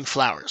he's holding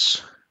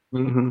flowers.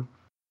 Mm-hmm.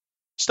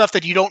 Stuff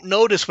that you don't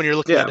notice when you're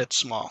looking at it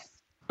small.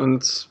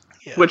 And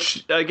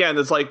which, again,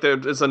 is like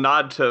there's a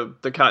nod to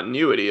the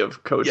continuity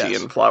of Koji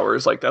and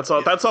flowers. Like, that's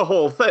a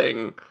whole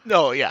thing.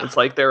 No, yeah. It's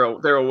like they're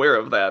aware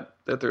of that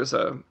there's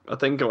a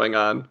thing going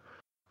on.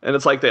 And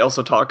it's like they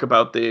also talk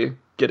about the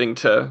getting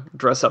to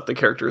dress up the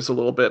characters a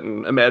little bit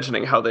and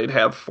imagining how they'd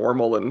have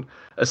formal and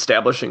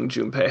establishing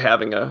Junpei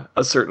having a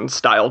certain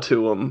style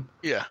to them.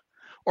 Yeah.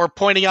 Or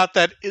pointing out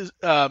that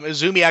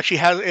Izumi actually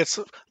has, it's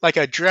like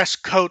a dress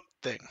coat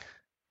thing.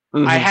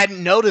 Mm-hmm. I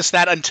hadn't noticed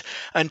that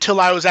until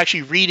I was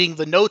actually reading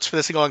the notes for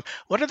this and going,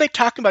 what are they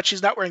talking about?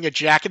 She's not wearing a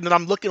jacket. And then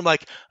I'm looking, I'm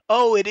like,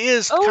 oh, it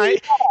is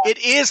it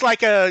is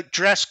like a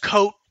dress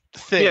coat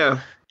thing. Yeah.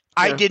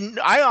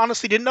 I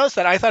honestly didn't notice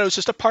that. I thought it was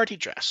just a party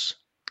dress.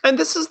 And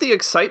this is the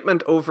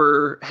excitement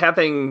over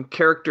having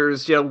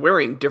characters,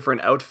 wearing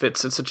different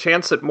outfits. It's a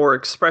chance at more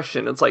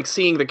expression. It's like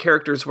seeing the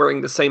characters wearing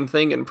the same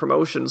thing in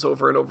promotions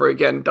over and over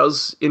again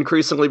does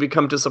increasingly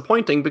become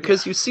disappointing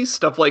because you see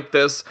stuff like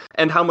this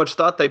and how much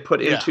thought they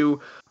put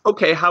into,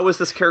 okay, how is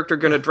this character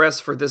going to dress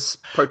for this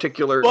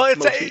particular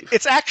motif?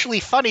 It's actually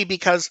funny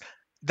because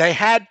they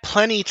had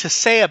plenty to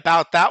say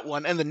about that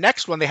one, and the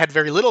next one they had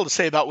very little to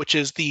say about, which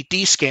is the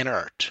D-scanner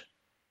art.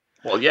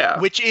 Well, yeah.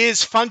 Which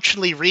is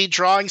functionally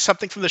redrawing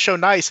something from the show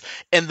nice.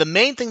 And the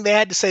main thing they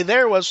had to say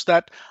there was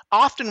that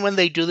often when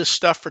they do this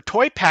stuff for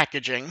toy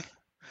packaging,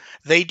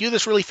 they do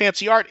this really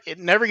fancy art. It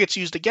never gets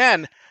used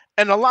again.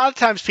 And a lot of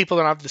times people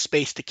don't have the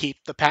space to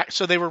keep the pack.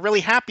 So they were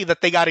really happy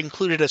that they got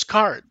included as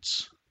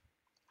cards.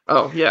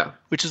 Oh, yeah.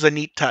 Which is a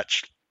neat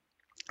touch.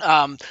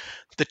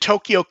 The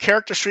Tokyo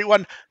Character Street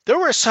one, there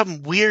were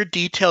some weird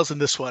details in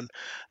this one.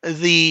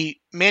 The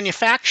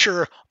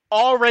manufacturer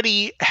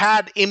already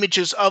had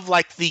images of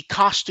like the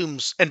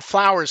costumes and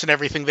flowers and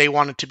everything they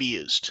wanted to be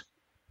used.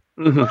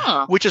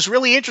 Mm-hmm. Which is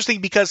really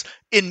interesting because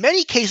in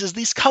many cases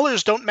these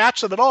colors don't match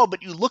them at all,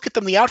 but you look at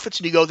them, the outfits,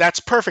 and you go, that's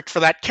perfect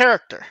for that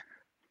character.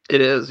 It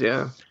is,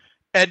 yeah.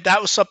 And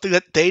that was something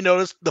that they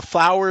noticed. The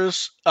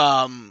flowers,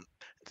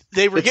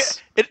 they were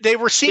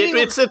seeing.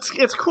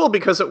 It's cool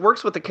because it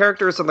works with the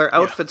characters and their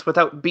outfits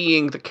without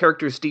being the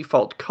character's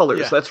default colors.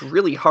 Yeah. That's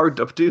really hard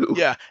to do.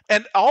 Yeah,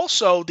 and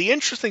also the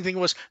interesting thing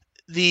was,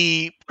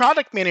 the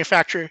product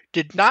manufacturer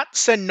did not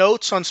send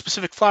notes on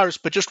specific flowers,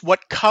 but just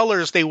what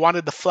colors they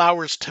wanted the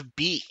flowers to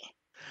be.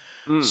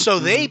 So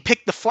they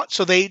picked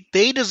so they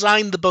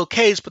designed the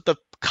bouquets, but the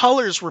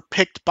colors were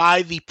picked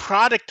by the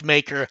product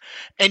maker,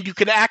 and you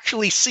can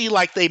actually see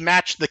like they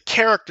match the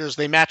characters,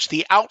 they match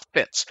the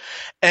outfits.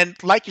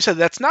 And like you said,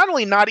 that's not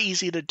only not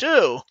easy to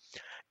do,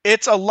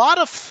 it's a lot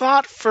of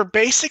thought for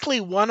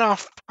basically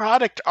one-off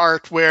product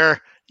art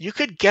where you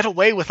could get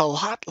away with a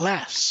lot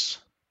less.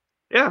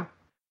 Yeah.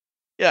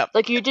 Yeah.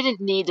 Like, you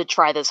didn't need to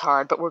try this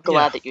hard, but we're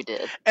glad that you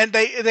did. And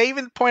they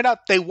even point out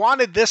they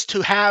wanted this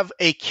to have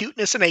a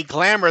cuteness and a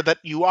glamour that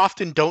you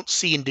often don't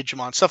see in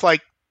Digimon. Stuff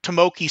like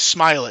Tomoki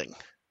smiling.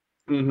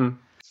 Mm-hmm.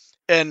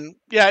 And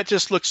yeah, it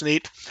just looks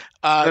neat.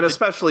 And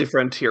especially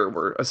Frontier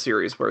were a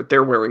series where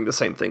they're wearing the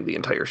same thing the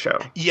entire show.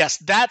 Yes,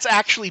 that's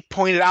actually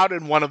pointed out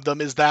in one of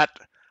them, is that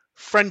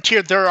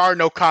Frontier, there are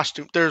no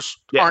costume.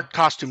 Aren't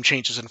costume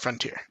changes in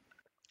Frontier.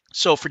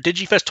 So for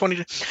DigiFest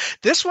 20,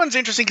 this one's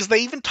interesting because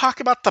they even talk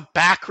about the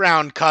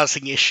background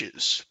causing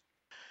issues.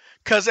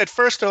 Because at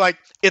first they're like,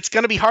 it's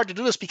going to be hard to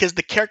do this because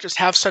the characters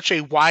have such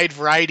a wide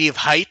variety of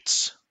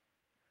heights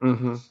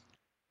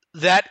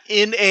that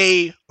in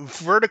a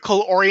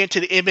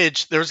vertical-oriented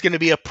image, there's going to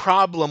be a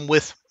problem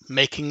with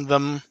making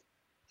them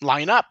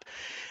line up.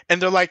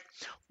 And they're like,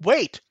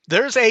 wait,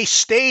 there's a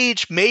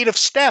stage made of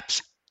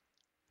steps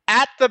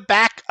at the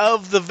back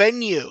of the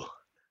venue.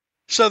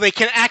 So they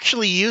can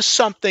actually use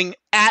something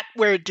at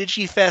where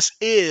DigiFest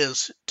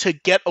is to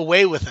get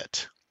away with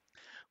it,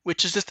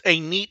 which is just a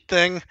neat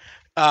thing.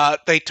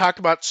 They talk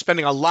about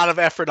spending a lot of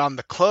effort on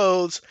the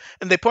clothes,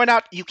 and they point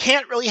out you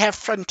can't really have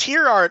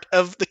Frontier art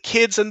of the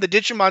kids and the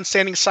Digimon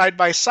standing side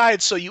by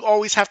side, so you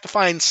always have to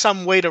find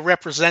some way to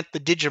represent the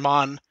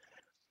Digimon.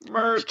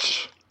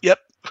 Merch. Yep.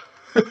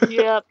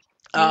 Yep.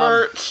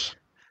 Merch.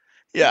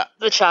 Yeah.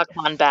 The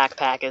Chalkmon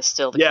backpack is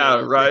still the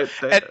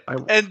cutest. Right.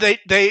 And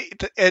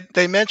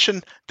they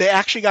mentioned they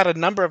actually got a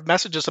number of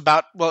messages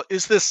about, well,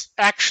 is this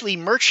actually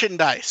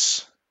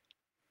merchandise?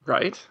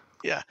 Right.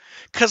 Yeah.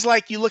 Because,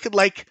 like, you look at,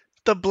 like,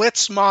 the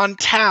Blitzmon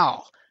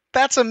towel.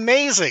 That's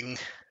amazing.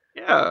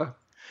 Yeah.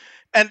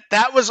 And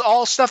that was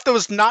all stuff that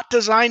was not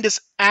designed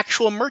as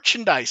actual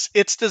merchandise.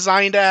 It's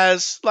designed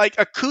as, like,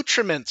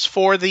 accoutrements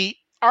for the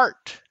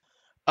art.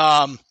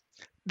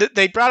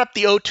 They brought up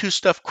the O2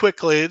 stuff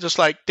quickly, just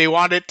like they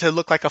wanted it to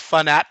look like a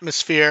fun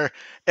atmosphere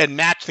and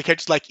match the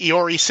characters, like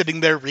Iori sitting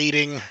there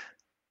reading.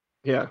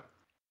 Yeah.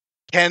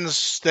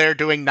 Ken's there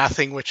doing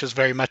nothing, which is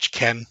very much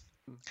Ken.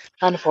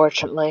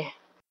 Unfortunately.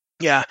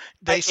 Yeah.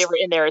 My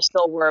favorite in there is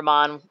still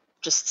Wormon,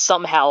 just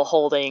somehow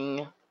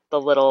holding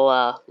the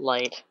little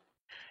light.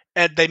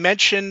 And they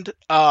mentioned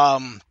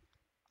in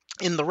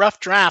the rough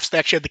drafts, they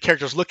actually had the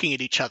characters looking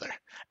at each other.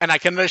 And I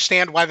can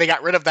understand why they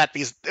got rid of that,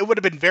 because it would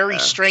have been very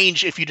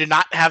strange if you did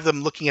not have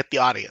them looking at the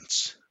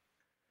audience.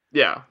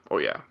 Yeah. Oh,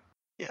 yeah.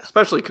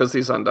 Especially because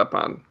these end up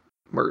on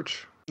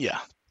merch. Yeah.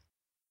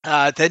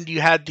 Then you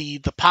had the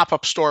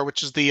pop-up store,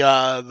 which is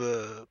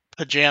the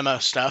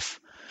pajama stuff.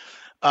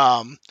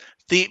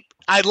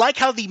 I like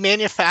how the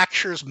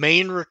manufacturer's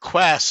main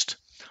request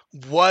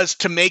was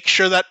to make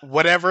sure that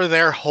whatever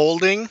they're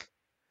holding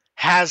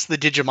has the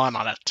Digimon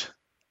on it.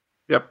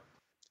 Yep.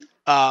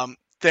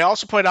 They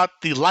also point out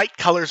the light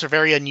colors are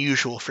very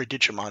unusual for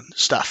Digimon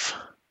stuff.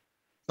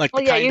 Like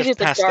usually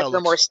the darker,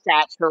 more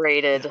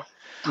saturated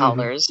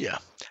colors. Yeah.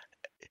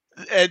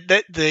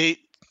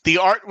 The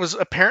art was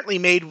apparently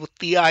made with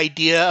the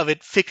idea of it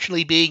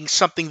fictionally being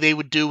something they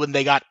would do when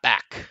they got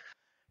back.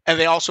 And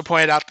they also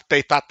pointed out that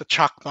they thought the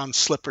Chalkmon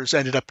slippers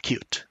ended up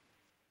cute.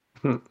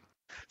 For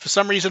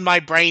some reason,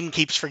 my brain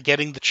keeps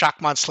forgetting the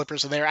Chalkmon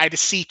slippers in there. I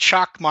just see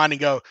Chalkmon and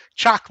go,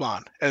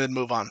 Chalkmon, and then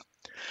move on.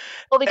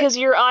 Well, because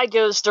your eye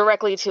goes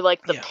directly to,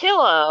 like, the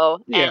pillow.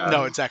 Yeah.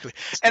 No, exactly.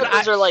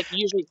 Slippers are, like,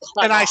 usually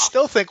cut And off. I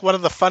still think one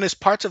of the funnest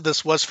parts of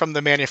this was from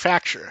the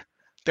manufacturer.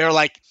 They're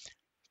like,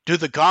 do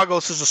the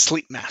goggles as a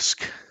sleep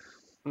mask.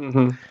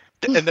 Mm-hmm.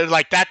 And they're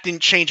like, that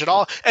didn't change at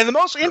all. And the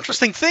most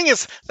interesting thing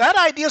is, that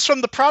idea is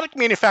from the product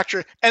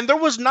manufacturer, and there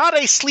was not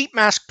a sleep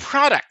mask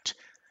product.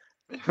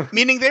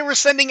 Meaning they were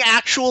sending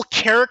actual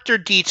character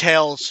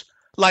details,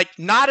 like,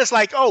 not as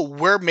like, oh,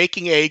 we're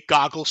making a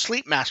goggle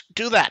sleep mask.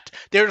 Do that.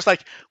 They're just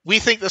like, we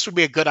think this would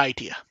be a good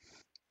idea.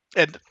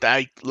 And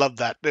I love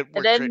that.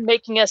 And then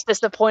making us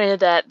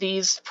disappointed that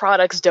these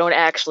products don't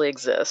actually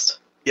exist.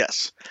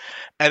 Yes.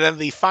 And then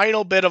the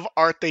final bit of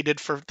art they did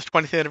for the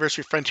 20th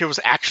anniversary of Frontier was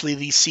actually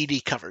the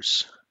CD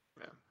covers.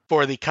 Yeah.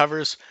 For the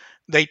covers,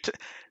 they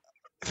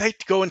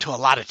go into a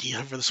lot of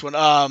detail for this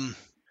one.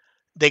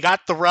 They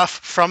got the rough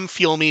from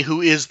Feel Me,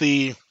 who is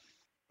the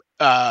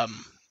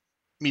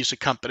music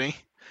company.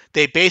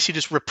 They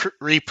basically just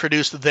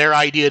reproduced their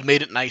idea and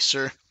made it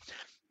nicer.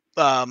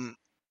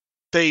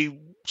 They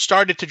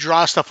started to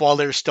draw stuff while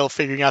they were still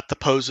figuring out the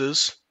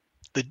poses.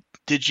 The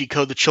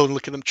Digicode, the children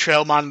look at them,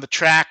 Trailmon on the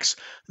tracks,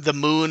 the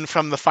moon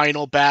from the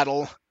final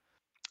battle.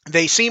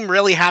 They seem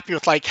really happy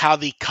with like how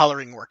the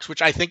coloring works,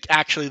 which I think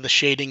actually the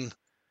shading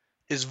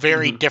is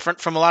very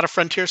different from a lot of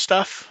Frontier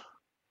stuff.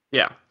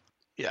 Yeah.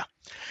 Yeah.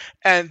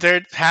 And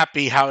they're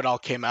happy how it all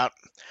came out.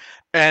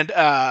 And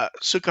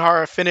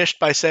Sukahara finished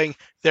by saying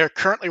they're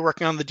currently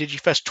working on the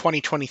Digifest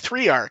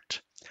 2023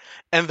 art,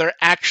 and they're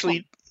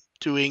actually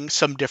doing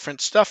some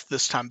different stuff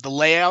this time. The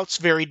layout's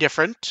very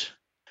different,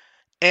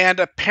 and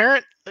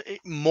apparently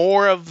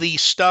more of the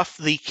stuff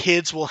the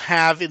kids will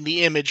have in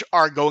the image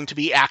are going to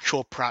be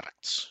actual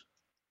products.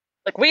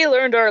 Like, we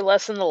learned our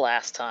lesson the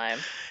last time.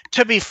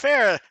 To be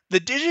fair, the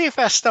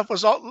Digifest stuff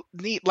was all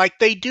neat. Like,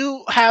 they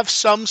do have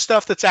some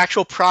stuff that's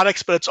actual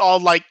products, but it's all,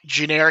 like,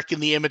 generic in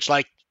the image,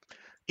 like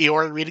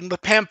Eeyore reading the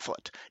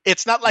pamphlet.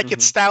 It's not like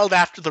it's styled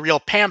after the real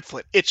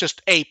pamphlet. It's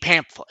just a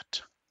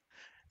pamphlet.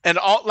 And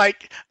all,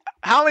 like,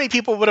 how many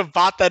people would have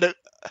bought that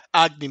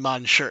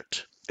Agnemon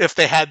shirt? if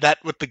they had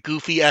that with the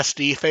goofy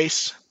SD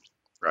face.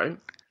 Right.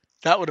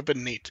 That would have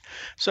been neat.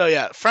 So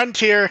yeah,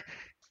 Frontier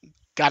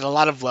got a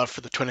lot of love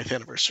for the 20th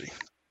anniversary.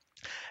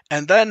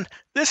 And then,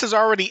 this has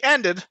already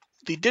ended.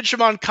 The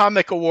Digimon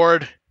Comic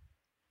Award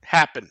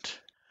happened.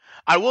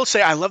 I will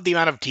say I love the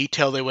amount of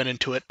detail they went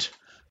into it.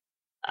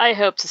 I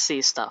hope to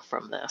see stuff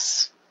from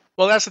this.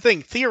 Well, that's the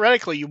thing.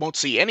 Theoretically, you won't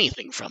see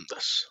anything from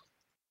this.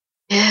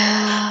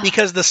 Yeah.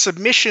 Because the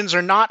submissions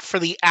are not for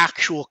the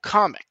actual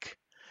comic.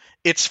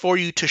 It's for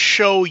you to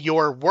show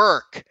your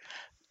work.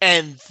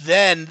 And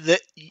then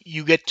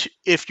you get to,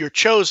 if you're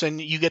chosen,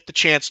 you get the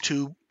chance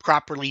to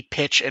properly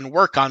pitch and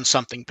work on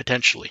something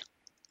potentially.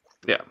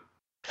 Yeah.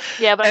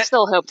 Yeah, but I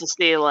still hope to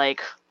see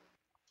like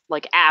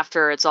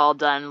after it's all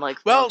done, like.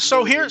 Well,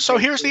 here's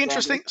the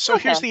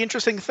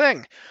interesting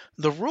thing.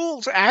 The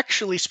rules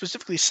actually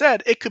specifically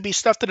said it could be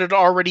stuff that had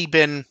already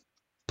been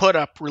put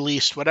up,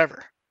 released,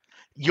 whatever.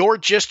 You're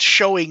just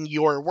showing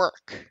your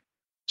work.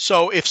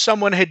 So if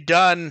someone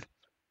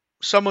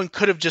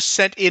could have just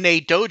sent in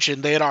a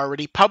doujin they had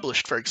already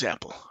published, for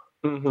example.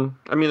 Mm-hmm.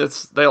 I mean,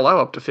 they allow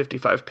up to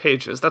 55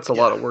 pages. That's a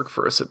lot of work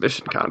for a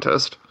submission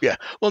contest. Yeah.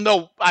 Well,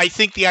 no, I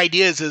think the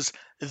idea is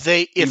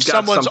if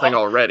someone's something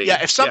already.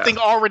 Yeah, if something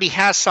already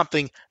has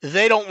something,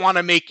 they don't want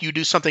to make you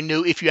do something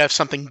new if you have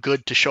something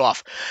good to show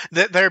off.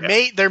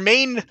 Their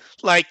main,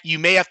 like, you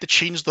may have to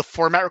change the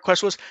format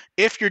request was,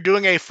 if you're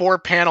doing a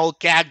 4-panel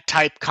gag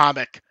type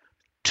comic,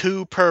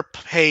 2 per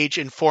page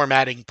in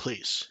formatting,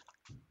 please.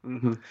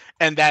 Mm-hmm.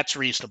 And that's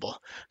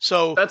reasonable.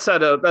 So that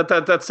said, the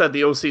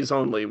OCs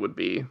only would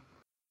be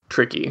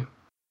tricky.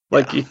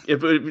 Like,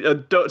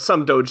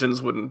 some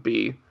doujins wouldn't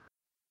be.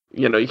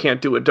 You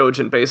can't do a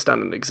doujin based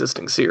on an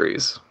existing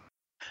series.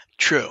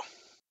 True.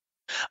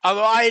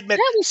 Although I admit,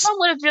 some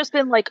would have just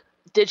been like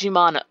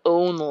Digimon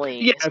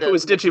only. Yeah, if it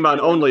was Digimon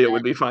only, it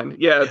would be fine.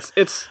 Yeah,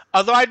 it's.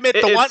 Although I admit,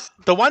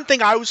 the one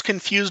thing I was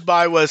confused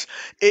by was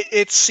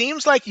it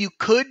seems like you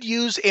could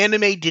use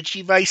anime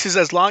Digivices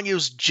as long as it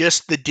was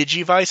just the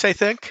Digivice, I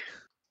think.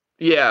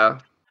 Yeah.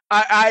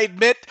 I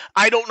admit,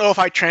 I don't know if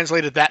I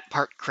translated that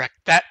part correct.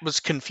 That was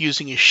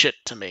confusing as shit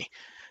to me.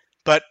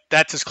 But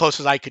that's as close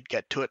as I could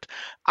get to it.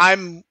 I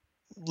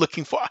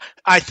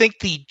think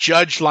the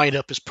judge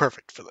lineup is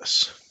perfect for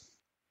this.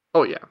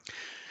 Oh, yeah.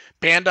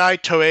 Bandai,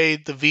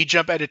 Toei, the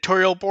V-Jump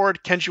editorial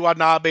board, Kenji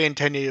Watanabe, and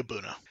Tenya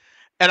Yabuno.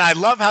 And I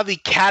love how the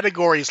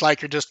categories are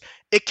just,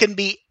 it can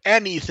be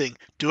anything.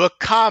 Do a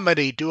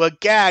comedy, do a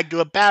gag,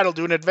 do a battle,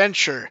 do an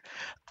adventure.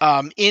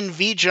 In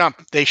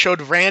V-Jump, they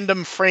showed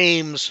random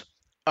frames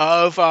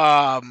of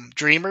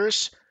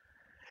Dreamers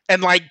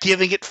and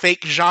giving it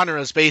fake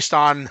genres based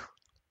on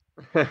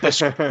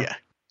this.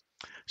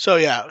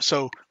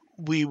 So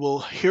we will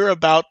hear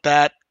about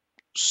that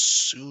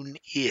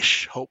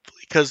soon-ish,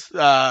 hopefully, because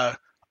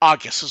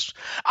August is.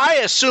 I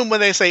assume when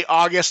they say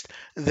August,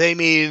 they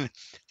mean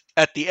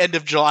at the end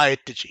of July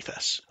at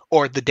DigiFest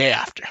or the day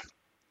after.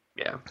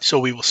 Yeah. So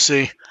we will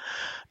see.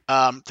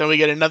 Then we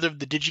get another of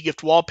the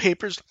DigiGift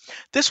wallpapers.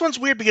 This one's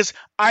weird because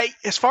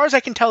as far as I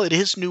can tell, it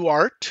is new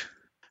art.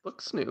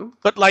 Looks new.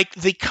 But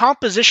the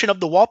composition of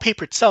the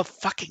wallpaper itself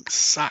fucking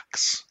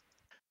sucks.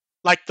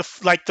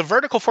 The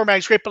vertical format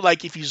is great,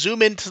 but if you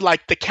zoom into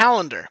the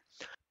calendar,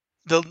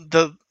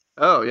 the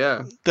oh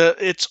yeah,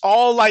 it's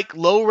all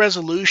low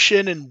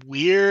resolution and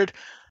weird.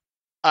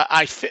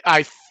 I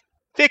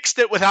fixed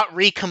it without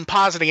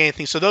recompositing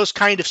anything, so those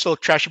kind of still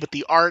look trashy, but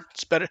the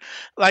art's better.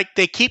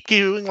 They keep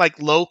doing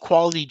low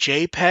quality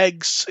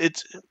JPEGs.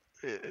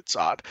 It's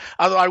odd.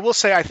 Although I will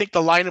say I think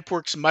the lineup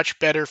works much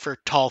better for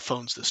tall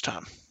phones this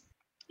time.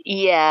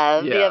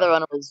 Yeah, the other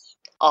one was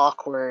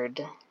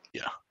awkward.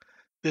 Yeah.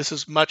 This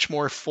is much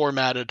more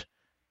formatted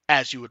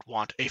as you would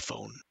want a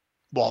phone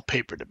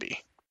wallpaper to be.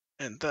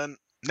 And then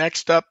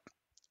next up,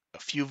 a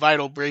few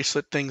Vital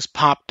Bracelet things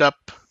popped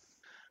up.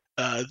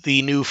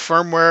 The new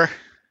firmware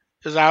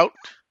is out,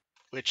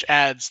 which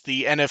adds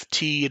the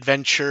NFT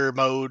adventure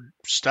mode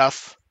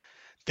stuff.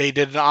 They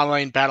did an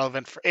online battle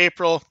event for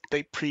April.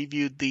 They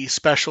previewed the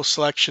special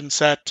selection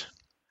set.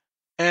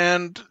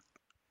 And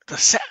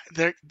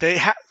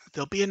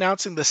they'll be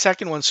announcing the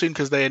second one soon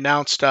because they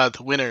announced the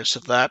winners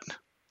of that,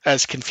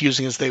 as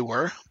confusing as they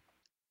were.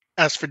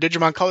 As for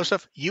Digimon Color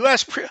stuff,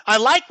 I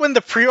like when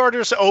the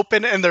pre-orders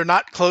open and they're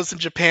not closed in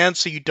Japan,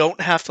 so you don't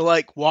have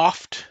to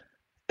waft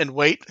and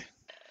wait.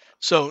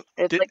 So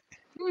it's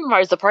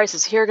is the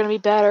prices here going to be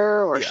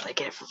better, or should I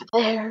get it from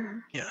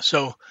there? Yeah,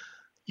 so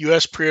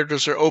US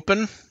pre-orders are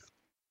open.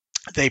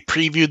 They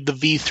previewed the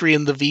V3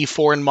 and the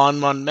V4 in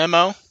Monmon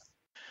Memo.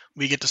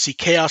 We get to see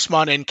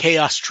Chaosmon and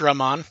Chaos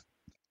Dramon.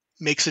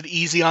 Makes it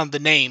easy on the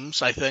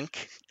names, I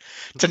think,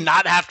 to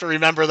not have to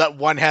remember that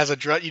one has a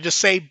drum. You just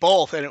say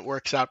both, and it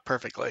works out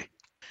perfectly.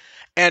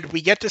 And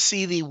we get to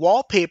see the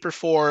wallpaper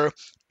for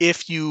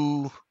if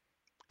you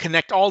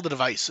connect all the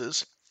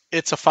devices.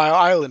 It's a File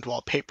Island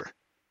wallpaper,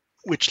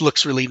 which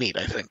looks really neat,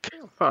 I think.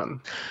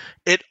 Fun.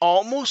 It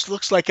almost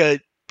looks like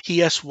a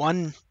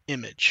PS1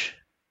 image.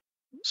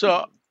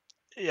 So,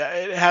 yeah,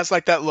 it has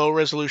that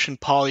low-resolution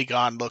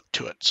polygon look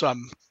to it, so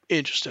I'm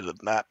interested in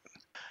that.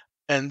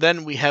 And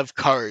then we have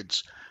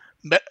cards.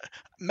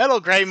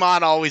 Metal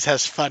Greymon always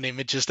has fun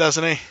images,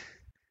 doesn't he?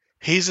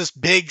 He's just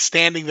big,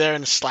 standing there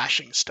and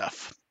slashing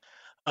stuff.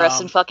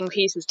 Rest in fucking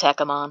pieces,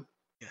 Tekamon.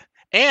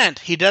 And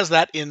he does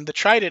that in the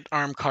Trident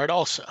arm card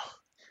also.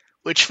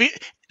 Which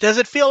does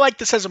it feel like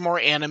this has a more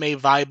anime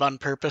vibe on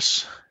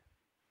purpose?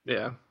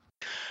 Yeah.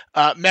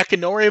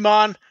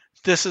 Mechanorimon,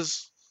 this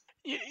is...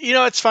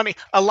 it's funny.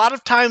 A lot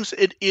of times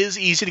it is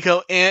easy to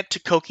go to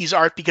Koki's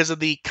art because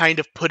of the kind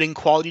of pudding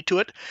quality to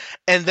it.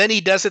 And then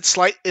he does it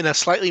in a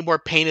slightly more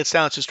painted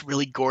style. It's just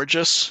really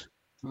gorgeous.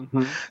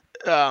 Mm-hmm.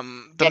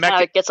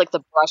 It gets like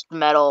the brushed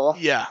metal.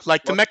 Yeah,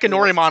 like the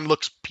Mechanorimon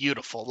looks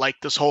beautiful. Like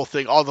this whole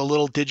thing, all the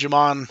little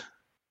Digimon.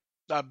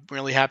 I'm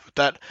really happy with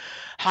that.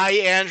 High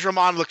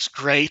Andromon looks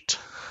great.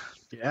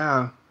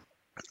 Yeah.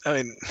 I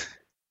mean,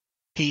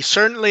 he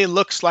certainly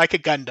looks like a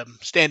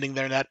Gundam standing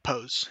there in that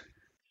pose.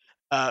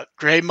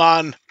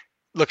 Greymon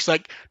looks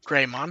like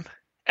Greymon.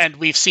 And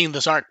we've seen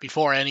this art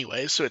before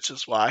anyway, so it's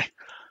just why.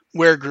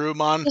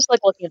 Weregarumon. Just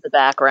like looking at the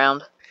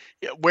background.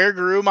 Yeah,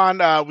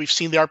 Weregarumon, we've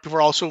seen the art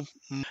before also.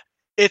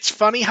 It's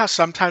funny how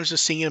sometimes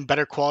just seeing it in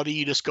better quality,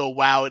 you just go,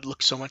 wow, it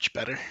looks so much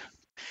better.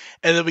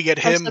 And then we get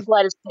him. I'm so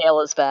glad his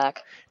tail is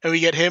back. And we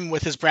get him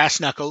with his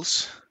brass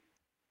knuckles,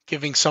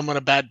 giving someone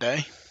a bad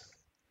day.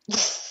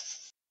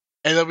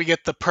 And then we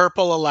get the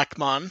purple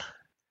Elecmon.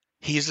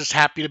 He's just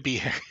happy to be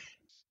here.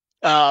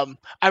 I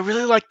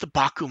really like the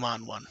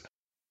Bakumon one.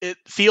 It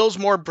feels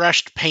more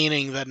brushed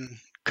painting than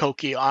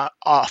Koki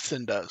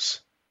often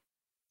does.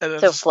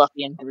 So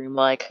fluffy and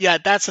dreamlike. Yeah,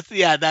 that's it.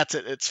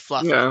 It's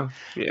fluffy.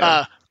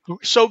 Yeah.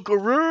 So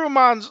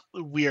Garurumon's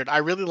weird. I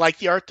really like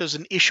the art. There's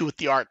an issue with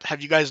the art.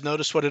 Have you guys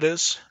noticed what it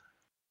is?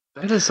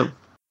 That is a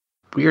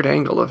weird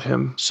angle of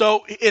him.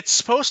 So it's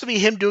supposed to be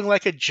him doing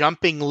like a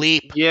jumping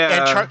leap.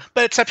 Yeah.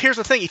 But except here's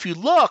the thing. If you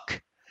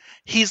look,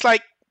 he's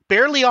like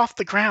barely off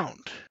the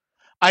ground.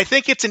 I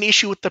think it's an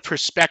issue with the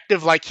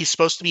perspective, like he's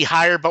supposed to be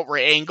higher, but we're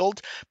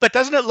angled. But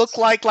doesn't it look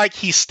like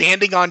he's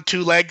standing on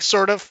two legs,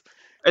 sort of?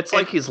 It's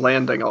like he's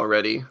landing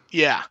already.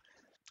 Yeah.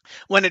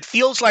 When it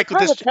feels like with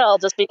this, tell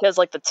just because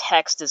like the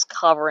text is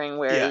covering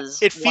where his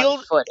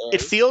foot is.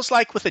 It feels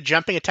like with a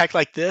jumping attack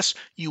like this,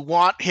 you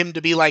want him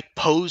to be like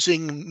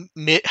posing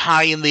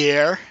high in the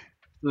air.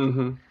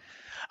 Mm-hmm.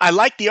 I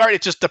like the art.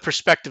 It's just the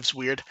perspective's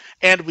weird.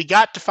 And we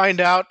got to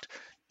find out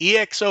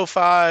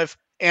EX05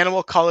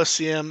 Animal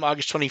Coliseum,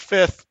 August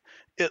 25th.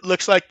 It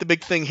looks like the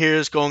big thing here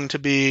is going to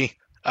be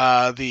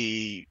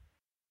the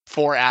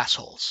 4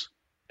 assholes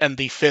and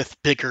the 5th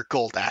bigger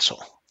gold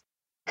asshole.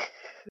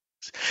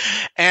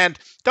 And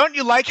don't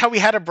you like how we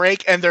had a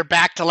break and they're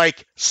back to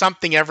like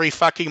something every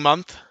fucking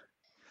month?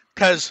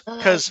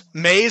 Because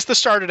May is the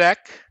starter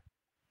deck,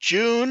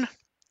 June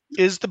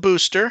is the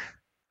booster,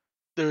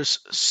 there's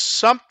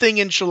something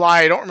in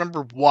July, I don't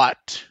remember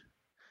what,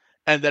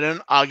 and then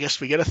in August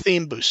we get a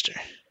theme booster.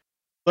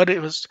 But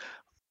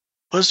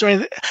was there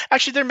anything?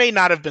 Actually, there may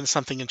not have been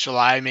something in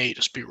July, I may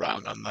just be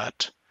wrong on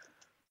that.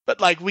 But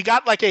like we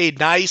got like a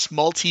nice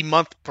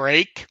multi-month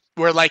break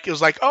where like it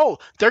was like, oh,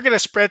 they're gonna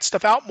spread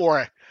stuff out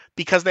more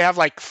because they have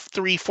like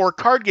 3-4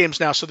 card games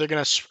now, so they're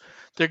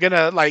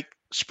gonna like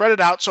spread it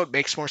out so it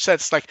makes more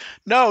sense. Like,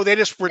 no, they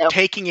just were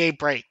taking a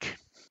break,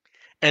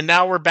 and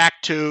now we're back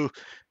to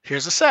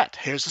here's a set.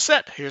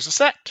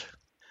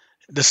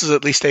 This is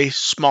at least a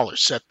smaller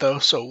set though,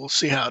 so we'll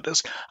see how it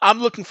is. I'm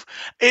looking for.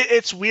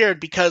 It's weird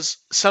because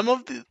some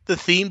of the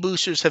theme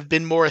boosters have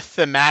been more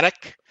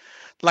thematic.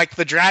 Like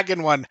the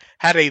dragon one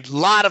had a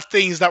lot of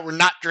things that were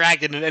not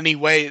dragon in any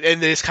way,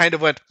 and they just kind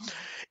of went.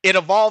 It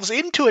evolves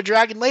into a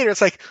dragon later. It's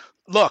like,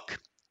 look,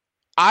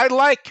 I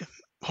like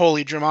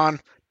Holy Dramon.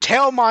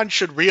 Tailmon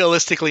should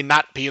realistically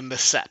not be in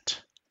this set.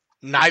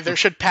 Neither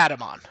should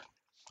Patamon.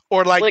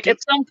 Or like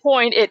at some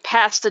point, it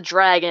passed a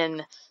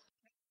dragon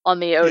on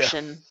the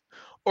ocean. Yeah.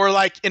 Or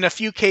like in a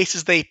few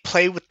cases, they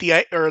play with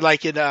the or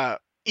like in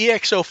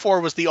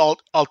EX04 was the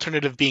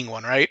alternative being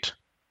one, right?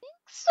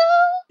 So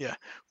yeah,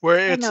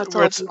 where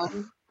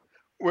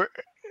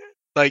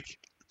like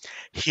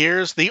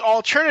here's the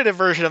alternative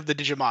version of the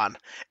Digimon,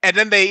 and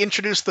then they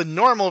introduced the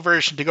normal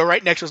version to go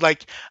right next. It was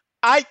like,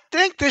 I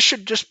think this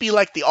should just be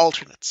like the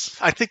alternates.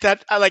 I think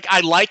that I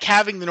like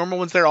having the normal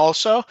ones there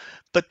also,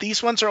 but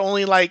these ones are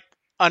only like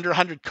under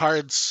 100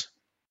 cards.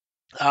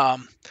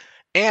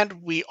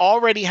 And we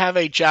already have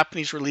a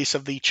Japanese release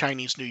of the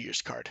Chinese New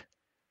Year's card.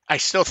 I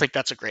still think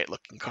that's a great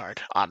looking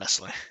card,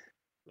 honestly.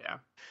 Yeah.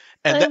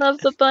 And I love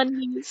the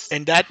bunnies.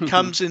 And that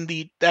comes in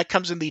the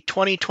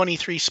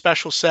 2023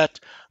 special set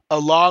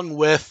along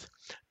with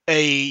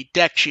a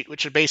deck sheet,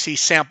 which are basically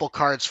sample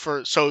cards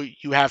so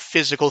you have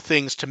physical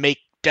things to make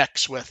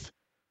decks with,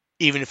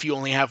 even if you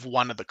only have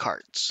one of the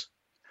cards.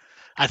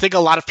 I think a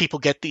lot of people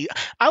get these.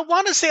 I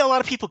want to say a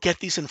lot of people get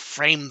these and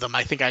frame them.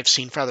 I think I've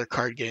seen for other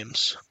card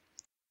games.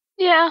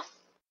 Yeah.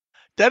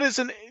 That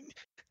is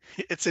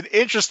it's an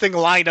interesting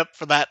lineup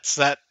for that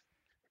set.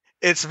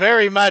 It's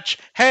very much,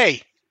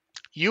 hey,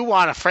 you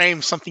want to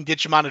frame something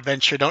Digimon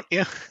Adventure, don't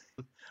you?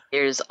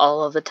 Here's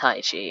all of the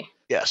Taichi.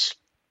 Yes.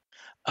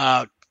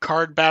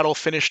 Card Battle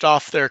finished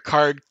off their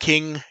Card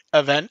King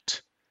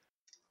event.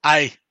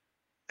 I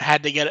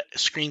had to get a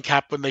screen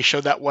cap when they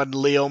showed that one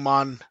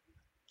Leomon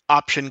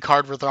option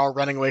card where they're all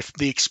running away from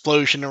the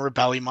explosion in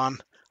Rebellionmon.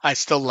 I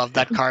still love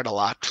that card a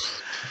lot.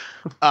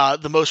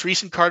 The most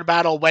recent card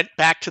battle went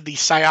back to the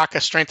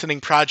Sayaka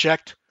Strengthening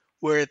Project,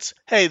 where it's,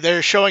 hey,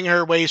 they're showing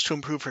her ways to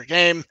improve her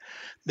game.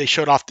 They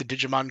showed off the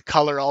Digimon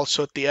color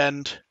also at the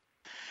end.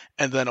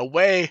 And then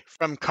away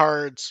from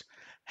cards,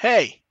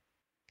 hey,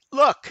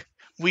 look,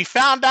 we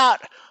found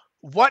out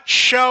what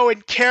show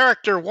and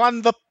character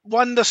won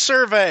the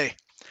survey.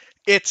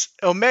 It's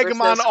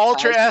Omegamon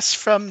Ultra S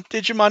from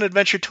Digimon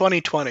Adventure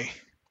 2020.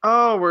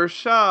 Oh, we're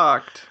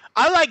shocked.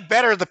 I like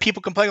better the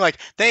people complaining like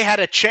they had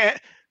a chance.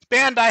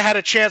 Bandai had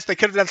a chance. They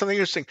could have done something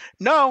interesting.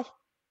 No,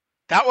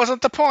 that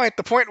wasn't the point.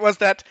 The point was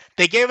that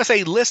they gave us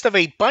a list of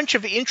a bunch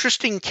of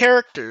interesting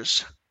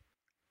characters,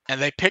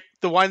 and they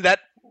picked the one that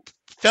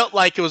felt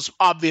like it was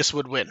obvious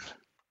would win.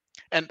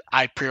 And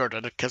I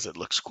pre-ordered it because it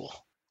looks cool.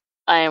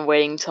 I am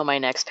waiting till my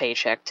next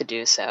paycheck to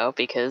do so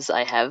because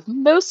I have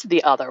most of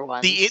the other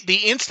ones. The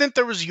instant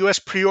there was US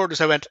pre-orders,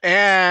 I went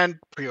and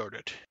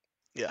pre-ordered.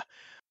 Yeah.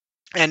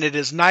 And it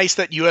is nice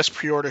that US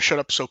pre-order showed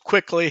up so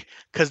quickly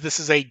because this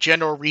is a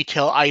general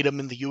retail item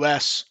in the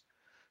US.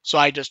 So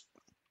I just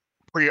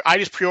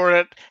pre-ordered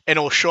it and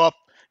it will show up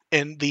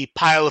in the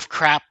pile of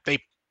crap they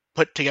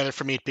put together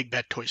for me at Big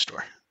Bad Toy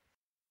Store.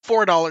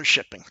 $4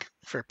 shipping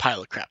for a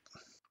pile of crap.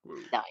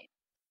 Nice.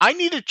 I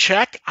need to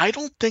check. I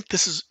don't think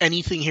this is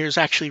anything here is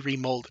actually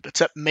remolded,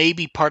 except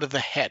maybe part of the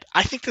head.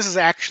 I think this is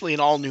actually an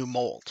all-new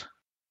mold.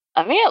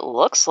 I mean, it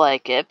looks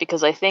like it,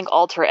 because I think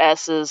Ultra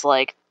S's,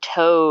 like,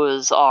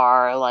 toes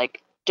are,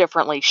 like,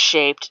 differently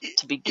shaped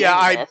to begin with.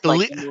 I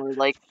believe, like, more,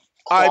 like,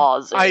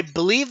 claws. I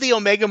believe the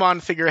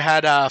Omegamon figure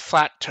had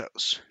flat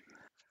toes,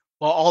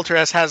 while Ultra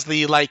S has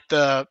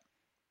the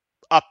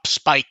up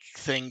spike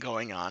thing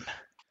going on.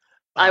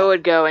 I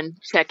would go and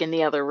check in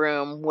the other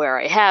room where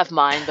I have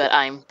mine, but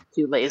I'm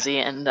too lazy,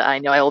 and I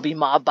know I will be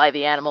mobbed by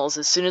the animals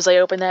as soon as I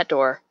open that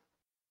door.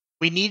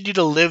 We need you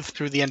to live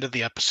through the end of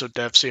the episode,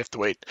 Dev, so you have to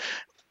wait.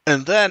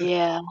 And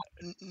then,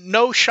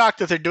 no shock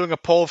that they're doing a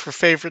poll for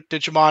favorite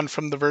Digimon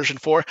from the version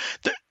 4.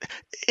 The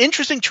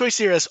interesting choice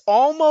here is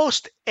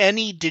almost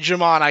any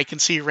Digimon I can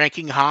see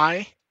ranking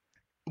high,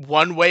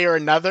 one way or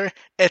another,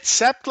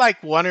 except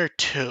like one or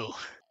two.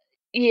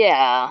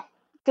 Yeah,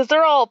 because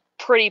they're all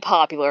pretty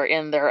popular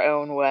in their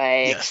own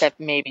way, except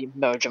maybe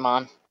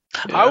Mojimon.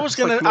 Yeah, I was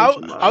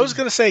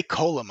gonna say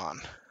Colamon.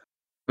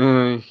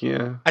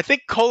 Yeah. I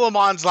think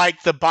Colamon's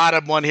like the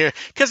bottom one here,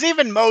 because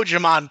even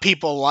Mojimon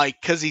people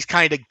like, because he's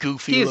kind of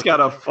goofy. He's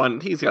got a fun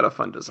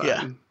design.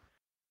 Yeah.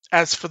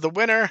 As for the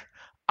winner,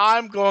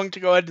 I'm going to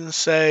go ahead and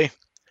say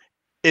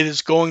it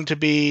is going to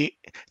be.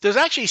 There's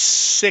actually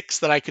 6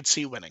 that I could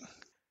see winning: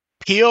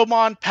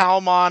 Piomon,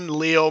 Palmon,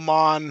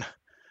 Leomon,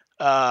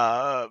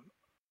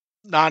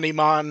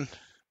 Nanimon.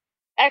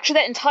 Actually,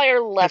 that entire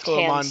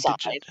left-hand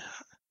side.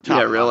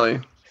 Yeah,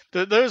 really.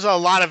 There's a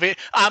lot of it.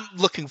 I'm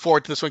looking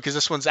forward to this one because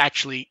this one's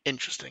actually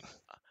interesting.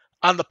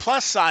 On the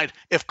plus side,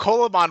 if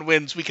Colamon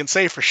wins, we can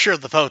say for sure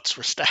the votes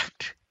were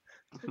stacked.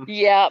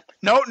 Yep.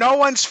 No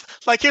one's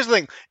like. Here's the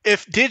thing: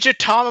 if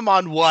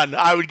Digitamamon won,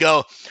 I would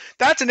go,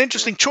 "That's an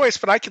interesting choice,"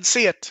 but I can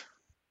see it.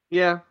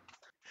 Yeah.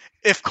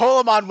 If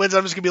Colamon wins,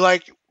 I'm just gonna be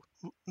like,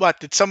 "What?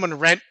 Did someone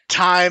rent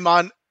time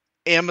on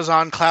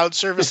Amazon Cloud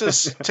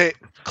Services to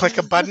click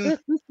a button?"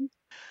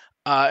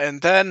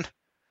 And then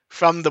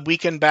from the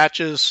weekend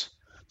batches.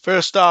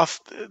 First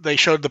off, they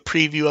showed the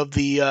preview of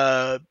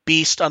the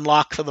Beast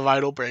unlock for the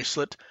Vital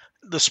Bracelet.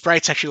 The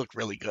sprites actually look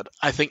really good.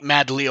 I think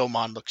Mad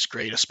Leomon looks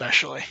great,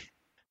 especially.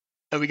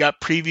 And we got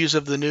previews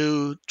of the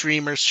new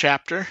Dreamers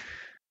chapter.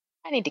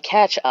 I need to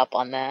catch up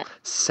on that.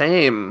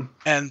 Same.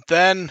 And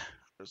then,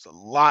 there's a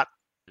lot.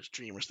 There's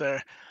Dreamers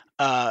there.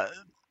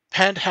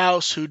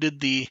 Penthouse, who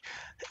did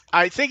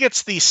I think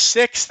it's the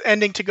 6th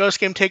ending to Ghost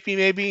Game Take Me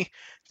Maybe.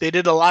 They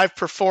did a live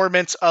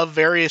performance of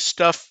various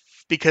stuff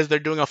because they're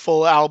doing a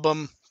full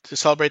album to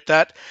celebrate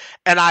that.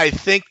 And I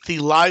think the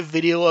live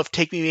video of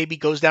Take Me Maybe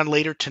goes down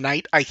later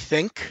tonight, I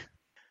think.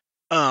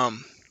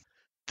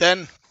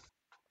 Then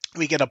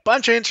we get a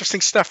bunch of interesting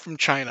stuff from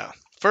China.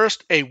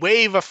 First, a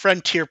wave of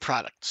Frontier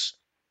products.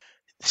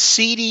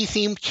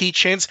 CD-themed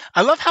keychains.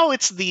 I love how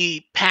it's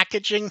the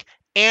packaging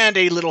and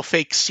a little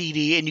fake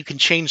CD, and you can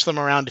change them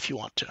around if you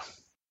want to.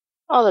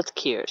 Oh, that's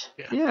cute.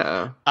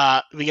 Yeah.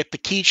 We get the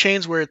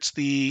keychains where it's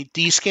the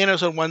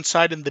D-scanners on one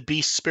side and the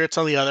Beast Spirits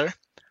on the other.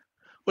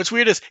 What's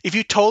weird is, if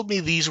you told me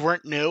these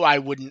weren't new, I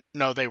wouldn't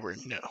know they were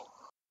new.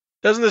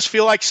 Doesn't this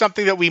feel like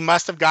something that we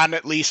must have gotten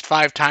at least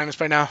 5 times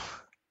by now?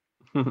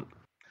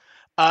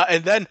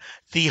 And then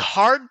the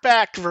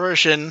hardback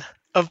version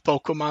of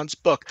Bokomon's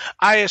book.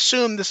 I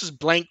assume this is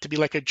blank to be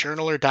like a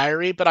journal or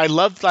diary, but I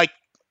love,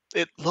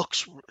 it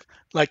looks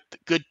like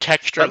good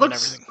texture and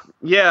everything.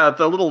 Yeah,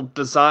 the little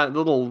design,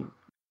 little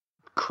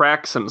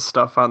cracks and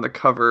stuff on the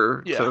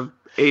cover to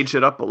age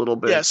it up a little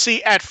bit. Yeah,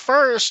 see, at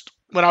first,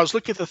 when I was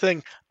looking at the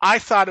thing, I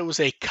thought it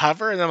was a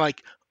cover, and I'm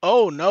like,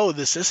 oh no,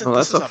 this isn't. Oh,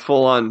 This that's is a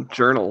full-on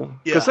journal.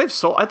 Because Yeah. they've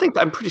sold.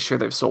 I'm pretty sure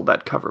they've sold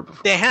that cover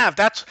before. They have.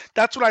 That's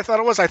what I thought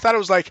it was. I thought it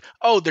was like,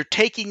 oh, they're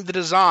taking the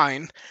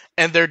design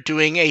and they're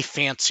doing a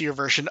fancier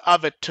version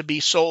of it to be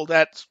sold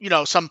at,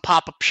 some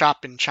pop-up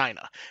shop in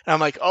China. And I'm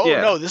like, oh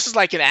Yeah. no, this is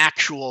like an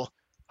actual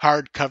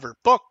hardcover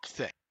book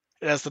thing.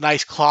 It has the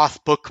nice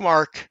cloth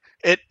bookmark.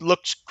 It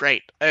looks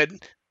great.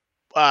 And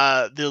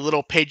the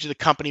little page of the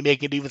company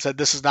making it even said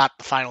this is not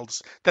the final.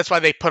 That's why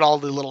they put all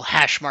the little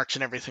hash marks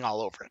and everything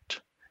all over it.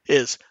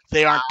 Is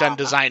they aren't done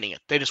designing it.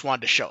 They just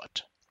wanted to show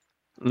it.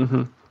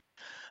 Mm-hmm.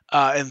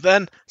 And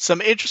then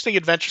some interesting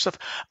adventure stuff.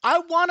 I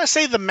want to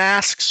say the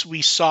masks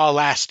we saw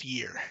last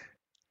year.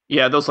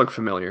 Yeah, those look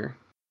familiar.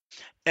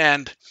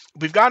 And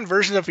we've gotten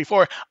versions of it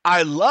before.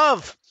 I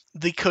love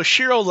the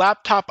Koshiro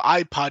laptop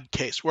iPod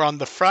case, where on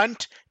the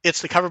front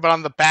it's the cover, but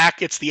on the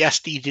back it's the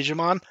SD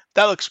Digimon.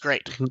 That looks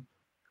great.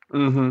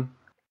 Mm-hmm.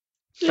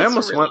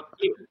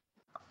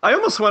 I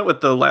almost went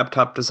with the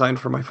laptop design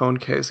for my phone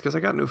case because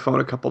I got a new phone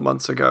a couple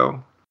months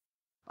ago.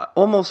 I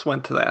almost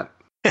went to that.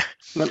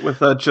 Went with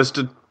just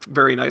a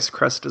very nice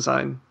crest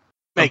design.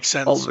 Makes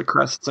sense. All of the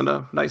crests in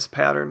a nice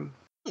pattern.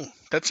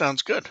 That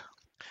sounds good.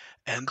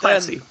 And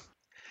classy.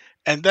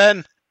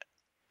 Then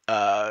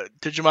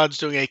Digimon's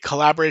doing a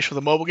collaboration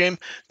with a mobile game.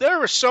 There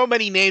were so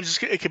many names.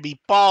 It could be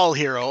Ball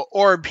Hero,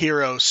 Orb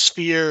Hero,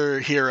 Sphere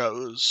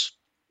Heroes.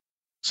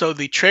 So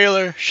the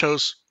trailer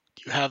shows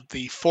you have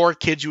the 4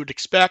 kids you would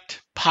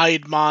expect.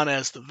 Piedmon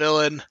as the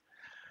villain.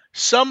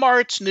 Some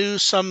art's new,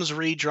 some's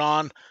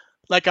redrawn.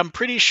 Like, I'm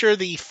pretty sure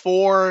the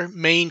 4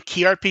 main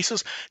key art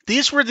pieces.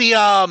 These were the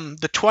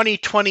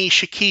 2020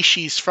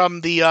 Shikishis from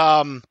the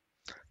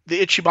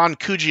Ichiban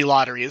Kuji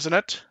lottery, isn't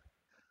it?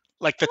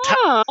 Like the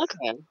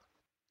okay.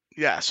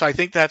 Yeah, so I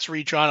think that's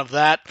redrawn of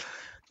that.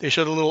 They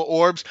showed the little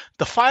orbs.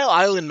 The File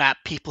Island map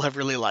people have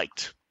really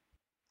liked.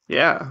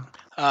 Yeah.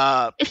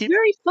 It's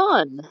very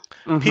fun.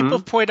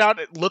 People point out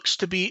it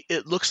looks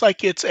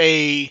like it's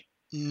an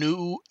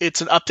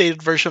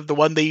updated version of the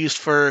one they used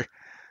for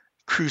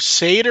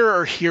Crusader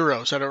or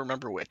Heroes. I don't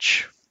remember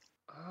which.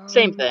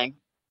 Same thing.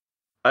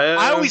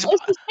 I always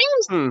it's the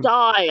same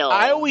style.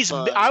 I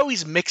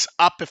always mix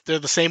up if they're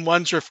the same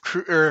ones or if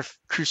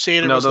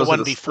Crusader was the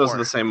one before. Those are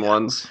the same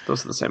ones.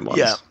 Those are the same ones.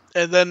 Yeah,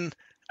 and then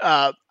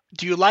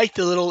do you like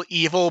the little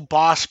evil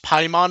boss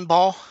Paimon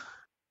ball?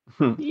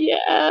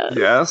 Yeah.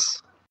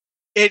 Yes.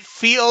 It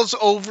feels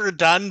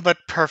overdone but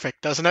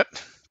perfect, doesn't it?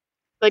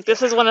 Like,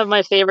 this is one of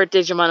my favorite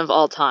Digimon of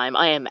all time.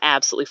 I am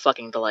absolutely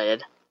fucking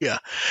delighted. Yeah.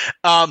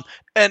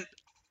 And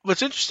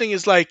what's interesting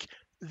is, like,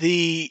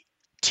 the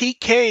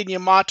TK and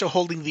Yamato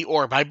holding the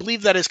orb. I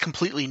believe that is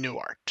completely new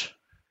art.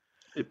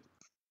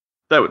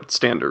 That would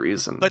stand to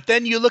reason. But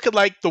then you look at,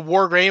 like, the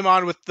War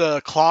Greymon with the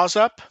claws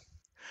up.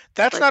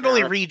 That's not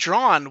only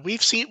redrawn. We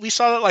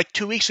saw that like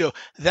 2 weeks ago.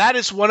 That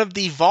is one of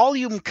the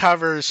volume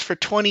covers for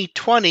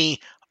 2020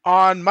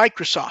 on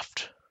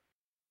Microsoft.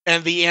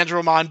 And the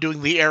Andromon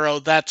doing the arrow,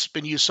 that's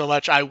been used so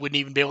much I wouldn't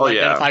even be able to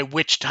identify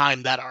which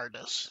time that art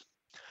is.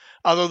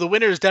 Although the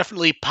winner is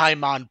definitely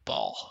Paimon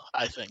Ball,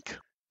 I think.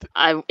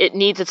 It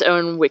needs its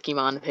own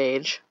Wikimon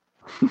page.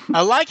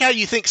 I like how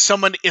you think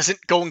someone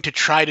isn't going to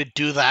try to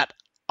do that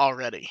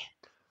already.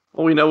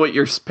 Well, we know what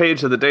your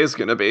page of the day is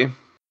going to be.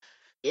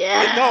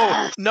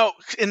 Yeah. No.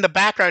 In the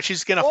background,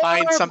 she's going to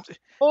find something.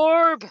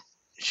 Orb.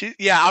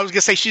 I was going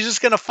to say she's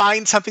just going to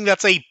find something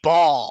that's a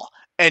ball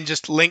and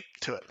just link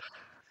to it.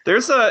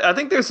 I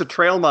think there's a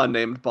Trailmon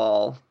named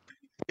Ball.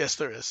 Yes,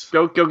 there is.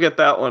 Go get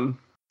that one.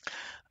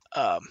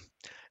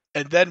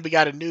 And then we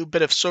got a new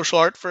bit of social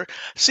art for...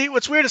 See,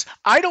 what's weird is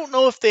I don't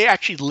know if they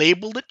actually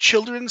labeled it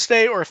Children's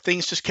Day or if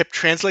things just kept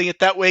translating it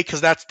that way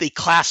because that's the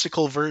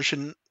classical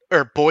version,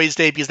 or Boys'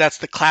 Day because that's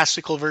the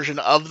classical version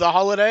of the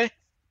holiday.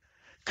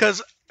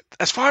 Because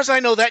as far as I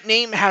know, that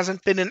name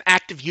hasn't been in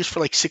active use for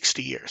like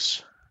 60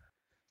 years.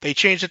 They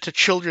changed it to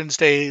Children's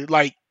Day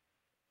like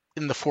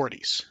in the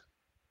 40s.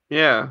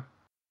 Yeah.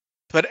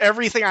 But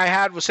everything I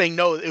had was saying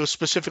no, it was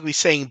specifically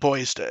saying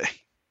Boys' Day.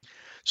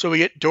 So we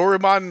get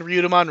Dorumon and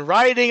Ryudamon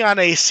riding on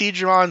a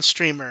Seedramon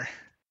streamer.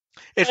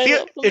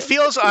 It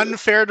feels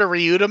unfair to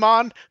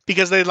Ryudamon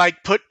because they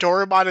like put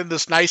Dorumon in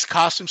this nice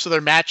costume so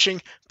they're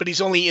matching, but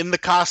he's only in the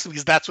costume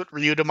because that's what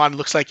Ryudamon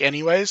looks like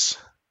anyways.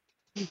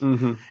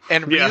 Mm-hmm.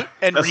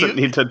 And doesn't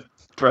need to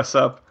dress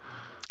up.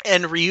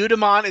 And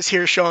Ryudamon is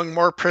here showing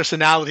more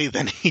personality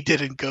than he did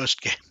in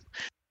Ghost Game.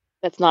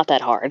 That's not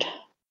that hard.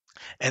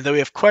 And then we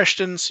have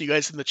questions. You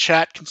guys in the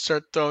chat can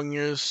start throwing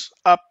yours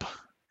up.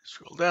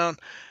 Scroll down.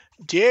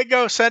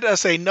 Diego sent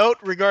us a note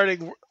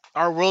regarding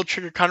our World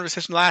Trigger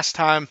conversation last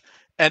time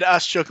and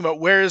us joking about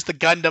where is the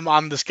Gundam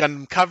on this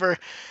Gundam cover.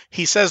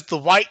 He says the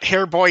white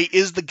hair boy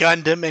is the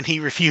Gundam and he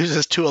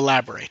refuses to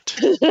elaborate.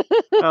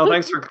 Oh,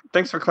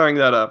 thanks for clearing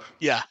that up.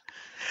 Yeah.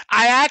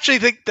 I actually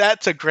think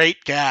that's a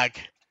great gag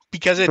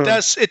because it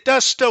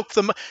does stoke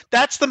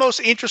that's the most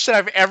interested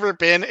I've ever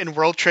been in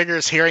World Trigger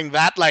is hearing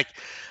that. Like,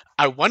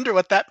 I wonder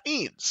what that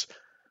means.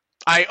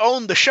 I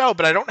own the show,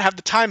 but I don't have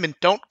the time and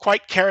don't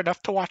quite care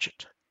enough to watch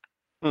it.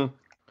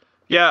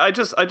 Yeah, I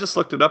just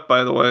looked it up,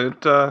 by the way.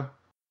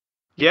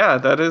 Yeah,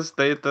 that is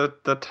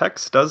the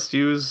text does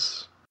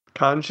use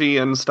kanji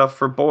and stuff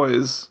for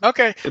boys.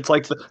 Okay. It's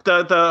like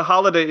the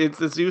holiday.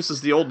 It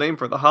uses the old name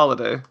for the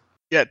holiday.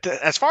 Yeah,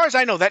 as far as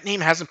I know, that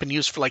name hasn't been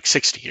used for like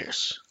 60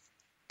 years.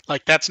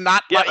 Like that's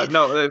not Yeah,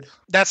 no,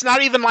 that's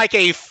not even like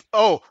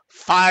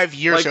 5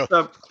 years like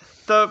ago.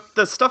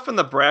 the stuff in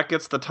the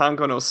brackets, the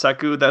Tango no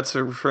Seku, that's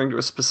referring to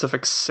a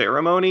specific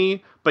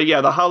ceremony. But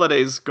yeah, the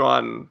holiday's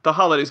gone. The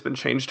holiday's been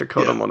changed to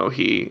Kodomo no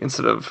Hi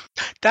instead of.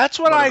 That's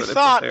what I whatever they put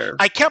thought. there.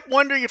 I kept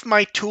wondering if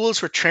my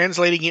tools were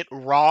translating it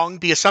wrong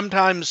because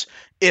sometimes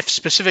if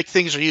specific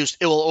things are used,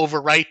 it will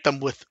overwrite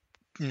them with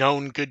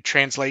known good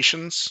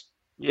translations.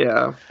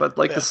 Yeah, but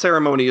like the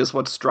ceremony is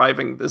what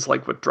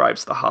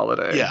drives the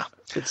holiday. Yeah.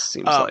 It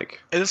seems like.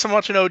 And then someone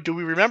wants to know, do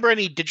we remember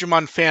any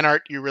Digimon fan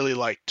art you really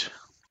liked?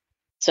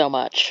 So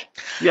much.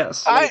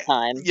 Yes.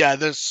 Yeah,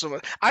 there's so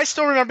much. I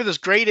still remember this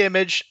great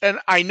image, and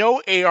I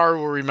know AR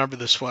will remember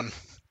this one.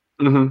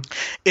 Mm-hmm.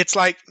 It's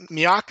like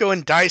Miyako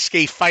and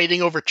Daisuke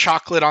fighting over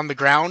chocolate on the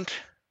ground.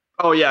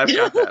 Oh yeah, I've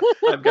got that.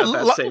 I've got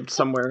that saved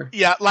somewhere.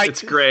 Yeah, like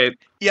it's great.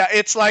 Yeah,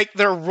 it's like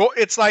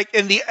it's like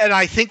and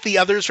I think the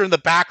others are in the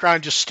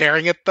background just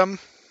staring at them.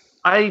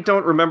 I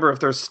don't remember if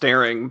they're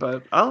staring,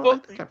 but I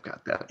think I've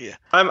got that. Yeah,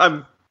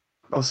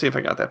 I'll see if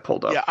I got that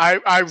pulled up. Yeah, I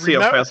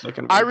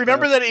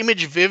remember that. that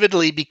image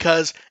vividly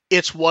because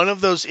it's one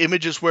of those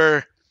images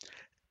where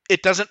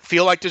it doesn't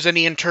feel like there's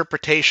any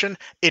interpretation.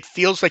 It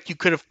feels like you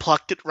could have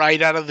plucked it right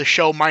out of the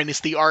show, minus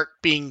the art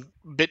being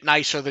a bit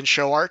nicer than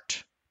show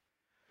art.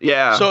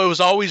 Yeah. So it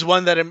was always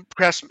one that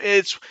impressed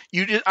me.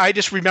 I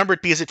just remember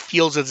it because it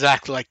feels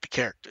exactly like the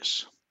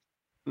characters.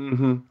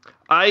 Mm-hmm.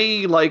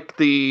 I like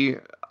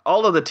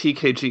all of the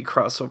TKG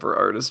crossover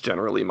art is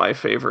generally my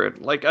favorite.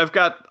 Like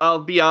I'll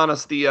be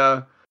honest,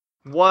 the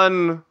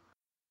one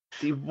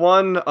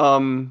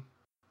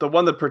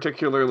that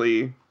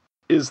particularly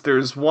is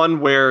there's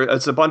one where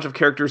it's a bunch of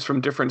characters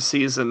from different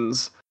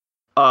seasons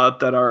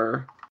that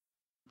are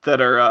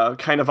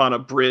kind of on a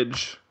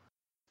bridge,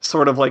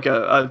 sort of like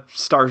a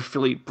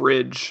Starfleet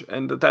bridge,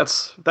 and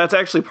that's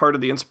actually part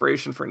of the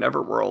inspiration for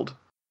Neverworld,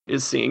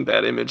 is seeing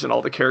that image and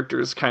all the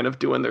characters kind of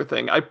doing their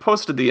thing. I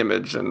posted the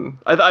image, and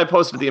I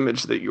posted the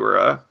image that you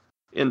were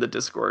in the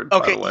Discord.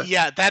 Okay, by the way.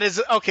 Yeah, that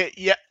is okay.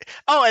 Yeah.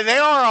 Oh, and they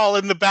are all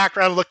in the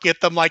background looking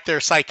at them like they're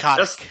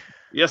psychotic.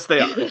 Yes, they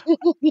are.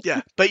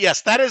 Yeah, but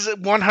yes, that is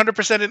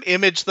 100% an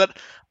image that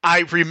I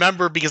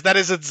remember because that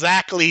is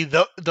exactly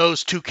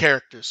those two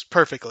characters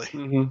perfectly.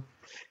 Mm-hmm.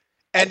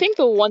 I think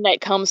the one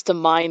that comes to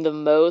mind the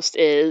most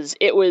is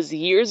it was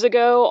years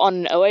ago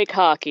on an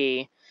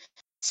Oekaki.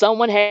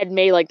 Someone had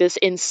made like this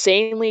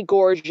insanely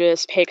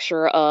gorgeous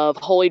picture of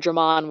Holy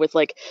Dramon with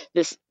like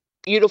this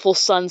beautiful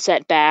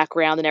sunset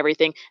background and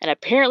everything, and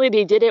apparently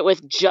they did it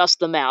with just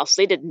the mouse.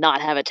 They did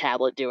not have a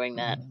tablet doing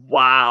that.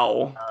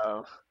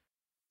 Wow.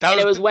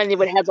 It was when they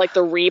would have like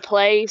the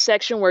replay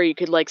section where you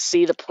could like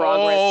see the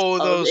progress. Oh,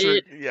 those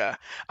are yeah.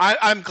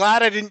 I'm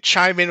glad I didn't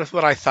chime in with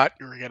what I thought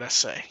you were gonna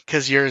say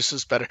because yours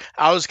is better.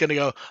 I was gonna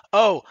go.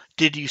 Oh,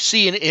 did you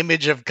see an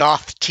image of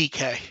Goth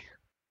TK?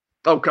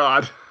 Oh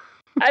God.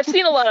 I've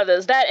seen a lot of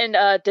those. That and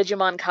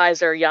Digimon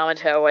Kaiser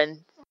Yamato,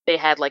 and they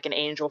had like an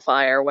Angel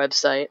Fire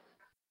website.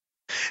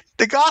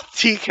 The Goth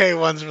TK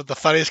ones were the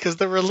funniest because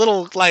there were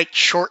little like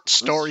short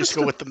stories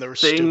to go with them that were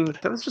stupid.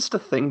 That was just a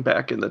thing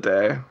back in the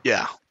day.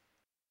 Yeah.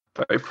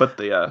 I put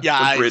the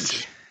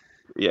bridge.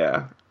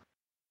 Yeah.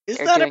 Is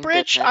that a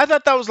bridge? I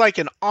thought that was like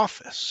an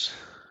office.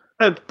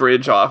 A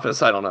bridge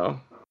office. I don't know.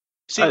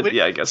 See,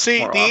 I guess. See,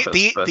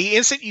 the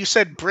instant you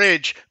said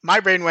bridge, my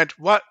brain went,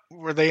 "What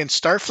were they in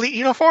Starfleet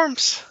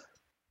uniforms?"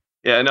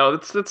 Yeah, no,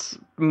 it's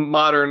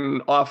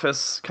modern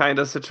office kind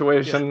of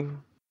situation.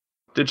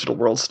 Yeah. Digital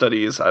world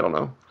studies. I don't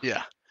know.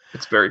 Yeah,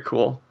 it's very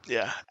cool.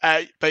 Yeah,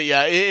 but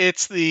yeah,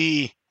 it's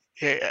the.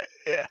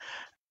 Yeah.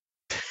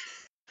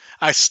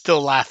 I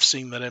still laugh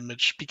seeing that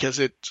image because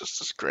it just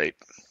is great.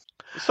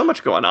 There's so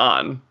much going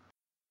on.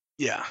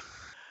 Yeah.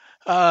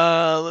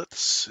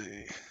 Let's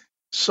see.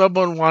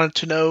 Someone wanted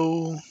to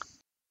know.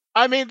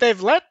 I mean,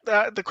 they've let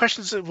the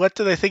question is, what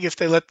do they think if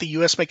they let the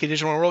U.S. make a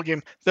Digimon World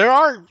game? There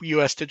are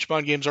U.S.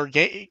 Digimon games or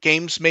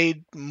games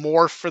made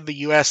more for the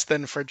U.S.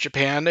 than for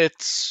Japan.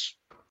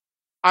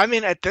 I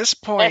mean, at this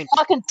point, it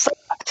fucking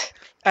sucked.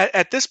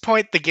 At this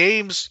point, the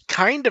games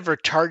kind of are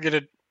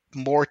targeted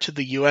more to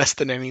the U.S.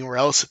 than anywhere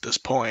else at this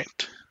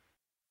point,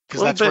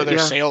 because that's where their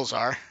sales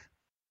are.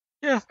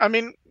 Yeah, I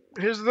mean,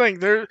 here's the thing: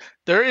 there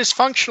is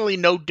functionally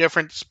no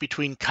difference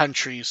between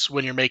countries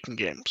when you're making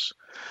games.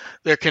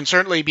 There can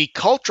certainly be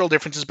cultural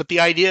differences, but the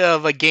idea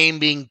of a game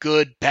being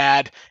good,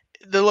 bad,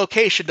 the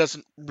location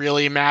doesn't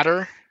really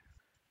matter.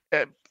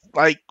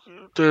 I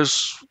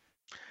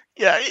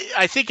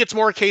think it's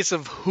more a case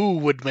of who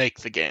would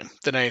make the game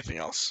than anything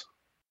else.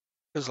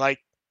 Because, like,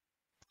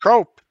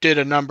 Trope did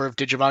a number of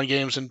Digimon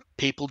games, and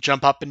people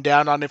jump up and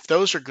down on if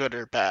those are good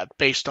or bad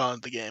based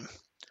on the game.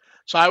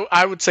 So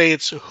I would say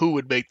it's who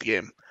would make the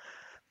game.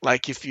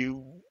 Like, if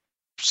you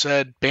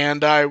said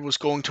Bandai was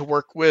going to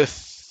work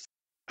with,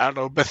 I don't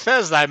know,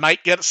 Bethesda, I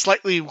might get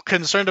slightly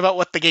concerned about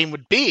what the game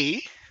would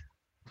be.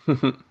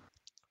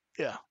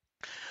 Yeah.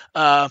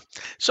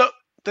 So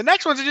the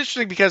next one's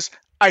interesting because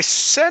I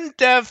send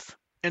Dev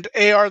and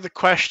AR the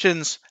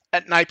questions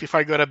at night before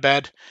I go to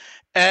bed.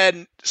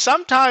 And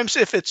sometimes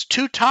if it's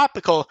too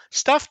topical,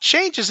 stuff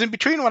changes in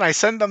between when I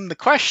send them the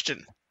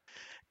question.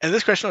 And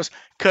this question was,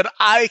 could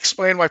I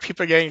explain why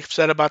people are getting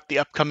upset about the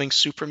upcoming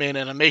Superman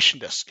animation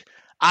disc?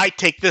 I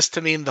take this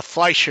to mean the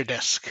Fleischer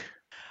disc.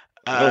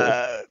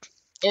 I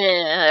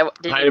Didn't am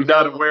even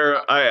not know.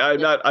 aware.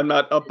 I'm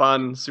not up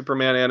on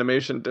Superman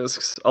animation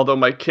discs. Although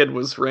my kid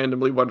was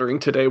randomly wondering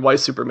today why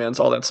Superman's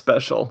all that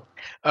special.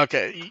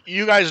 Okay,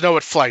 you guys know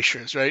what Fleischer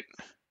is, right?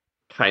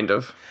 Kind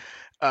of.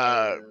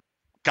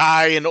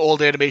 Guy in the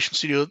old animation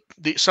studio.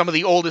 Some of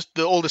the oldest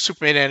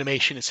Superman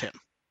animation is him.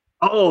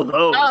 Oh,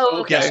 those.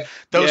 Oh, Okay. Yes,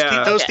 those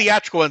Yeah. those Okay.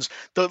 theatrical ones,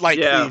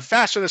 Yeah. the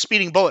Faster Than a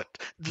Speeding Bullet.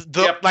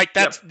 Yep,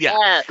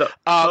 Yeah. The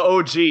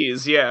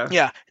OGs. Yeah.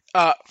 Yeah.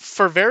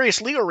 For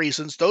various legal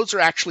reasons, those are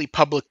actually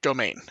public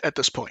domain at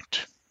this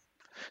point.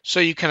 So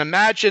you can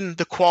imagine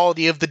the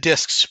quality of the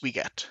discs we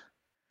get.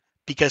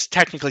 Because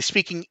technically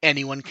speaking,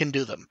 anyone can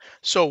do them.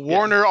 So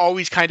Warner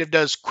always kind of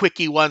does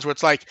quickie ones where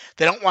it's like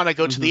they don't want to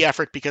go to the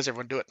effort because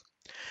everyone do it.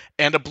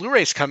 And a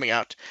Blu-ray's coming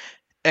out.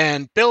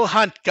 And Bill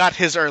Hunt got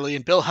his early,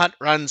 and Bill Hunt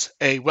runs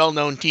a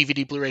well-known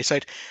DVD Blu-ray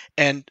site.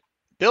 And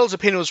Bill's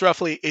opinion was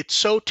roughly, it's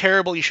so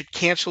terrible you should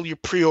cancel your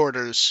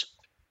pre-orders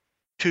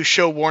to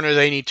show Warner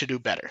they need to do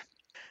better.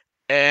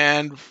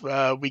 And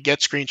we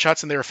get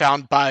screenshots, and they were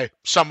found by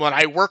someone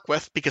I work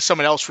with because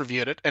someone else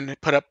reviewed it and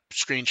put up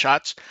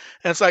screenshots.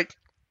 And it's like,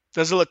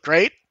 does it look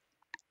great?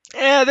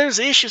 Yeah, there's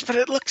issues, but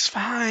it looks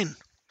fine.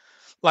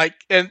 Like,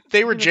 and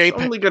they were JPEG.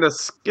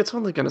 It's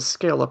only gonna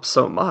scale up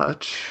so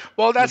much.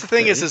 Well, that's the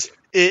thing is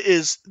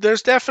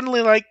there's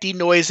definitely like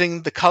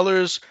denoising the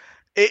colors.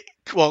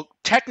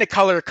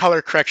 Technicolor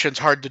color correction's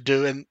hard to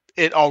do, and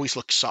it always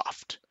looks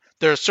soft.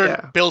 There are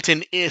certain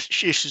built-in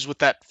issues with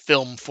that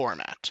film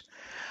format.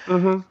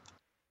 Mm-hmm.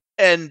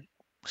 And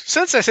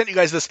since I sent you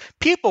guys this,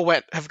 people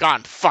have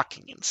gone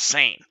fucking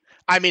insane.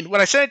 I mean,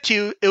 when I sent it to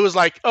you, it was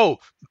like, oh,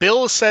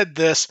 Bill said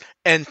this,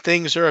 and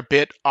things are a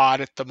bit odd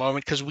at the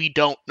moment because we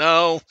don't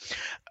know.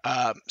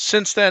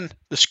 Since then,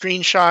 the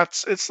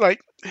screenshots, it's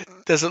like,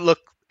 does it look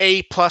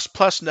A++?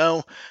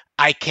 No.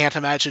 I can't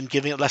imagine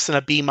giving it less than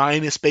a B-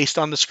 based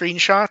on the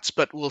screenshots,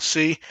 but we'll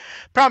see.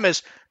 Problem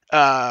is,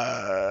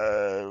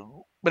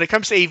 when it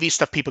comes to AV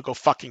stuff, people go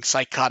fucking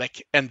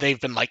psychotic, and they've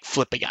been like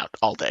flipping out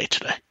all day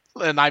today.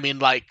 And I mean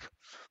like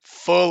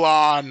full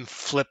on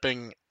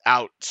flipping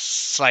out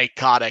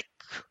psychotic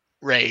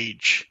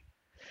rage.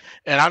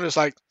 And I'm just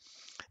like,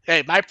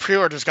 hey, my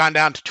pre-order's gone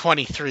down to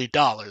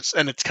 $23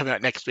 and it's coming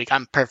out next week.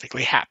 I'm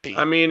perfectly happy.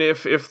 I mean,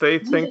 if they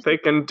think they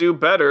can do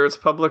better, it's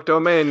public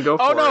domain. Go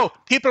for it. Oh no,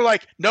 people are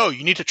like, no,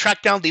 you need to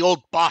track down the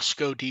old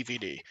Bosco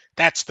DVD.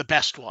 That's the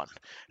best one.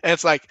 And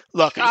it's like,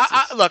 look,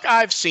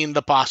 I've seen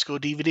the Bosco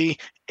DVD.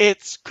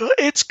 It's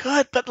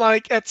good, but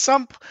like at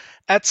some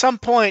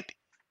point,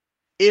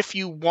 if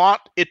you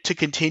want it to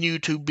continue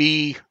to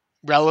be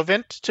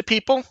relevant to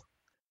people,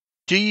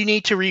 do you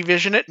need to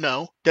revision it?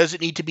 No. Does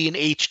it need to be in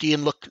HD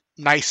and look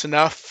nice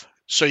enough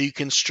so you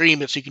can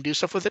stream it, so you can do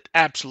stuff with it?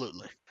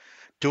 Absolutely.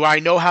 Do I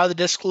know how the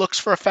disc looks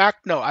for a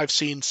fact? No, I've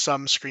seen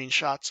some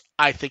screenshots.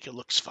 I think it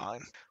looks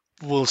fine.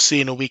 We'll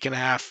see in a week and a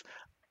half.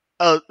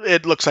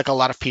 It looks like a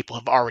lot of people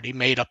have already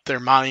made up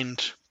their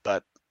mind,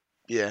 but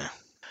yeah.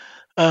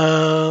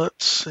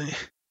 Let's see.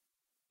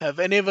 Have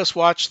any of us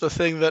watched the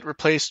thing that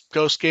replaced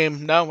Ghost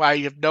Game? No, I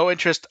have no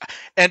interest.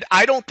 And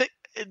I don't think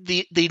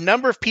the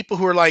number of people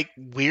who are like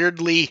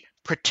weirdly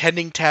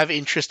pretending to have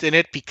interest in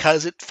it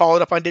because it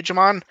followed up on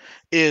Digimon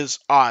is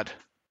odd.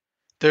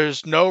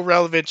 There's no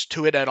relevance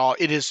to it at all.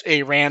 It is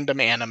a random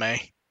anime.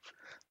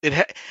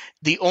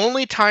 The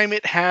only time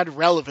it had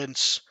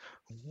relevance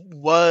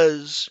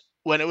was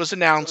when it was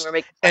announced,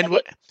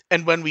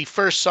 and when we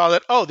first saw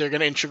that, oh, they're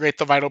going to integrate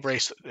the Vital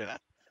Bracelet in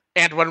it.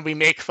 And when we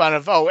make fun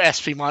of, oh,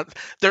 SP Month,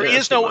 there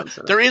is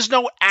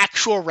no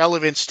actual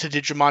relevance to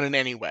Digimon in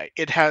any way.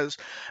 It has,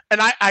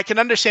 and I can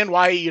understand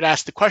why you'd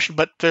ask the question,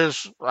 but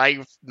I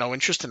have no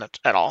interest in it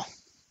at all.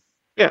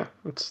 Yeah,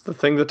 it's the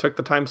thing that took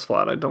the time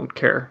slot. I don't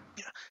care.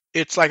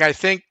 It's like, I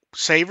think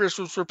Savers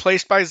was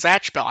replaced by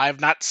Zatchbell. I have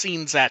not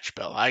seen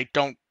Zatchbell. I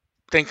don't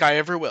think I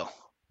ever will.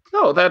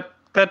 No, that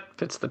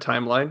fits the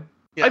timeline.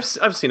 Yeah.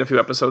 I've seen a few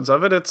episodes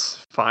of it.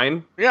 It's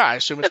fine. Yeah, I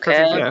assume it's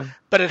perfectly fine. Yeah.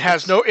 But it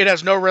has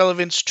no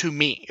relevance to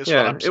me. Is what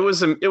I'm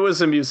saying. It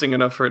was amusing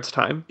enough for its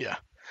time. Yeah,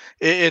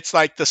 it's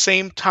like the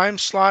same time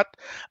slot.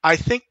 I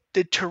think,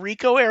 did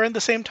Toriko air in the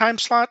same time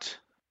slot?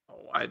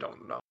 Oh, I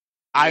don't know.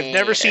 I've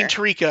never seen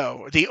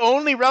Toriko. The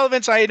only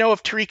relevance I know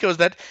of Toriko is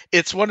that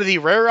it's one of the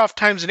rare off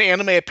times in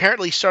anime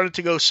apparently started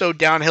to go so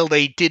downhill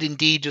they did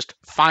indeed just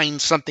find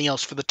something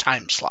else for the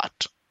time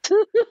slot.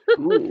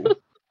 Ooh.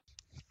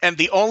 And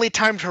the only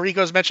time Toriko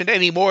is mentioned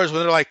anymore is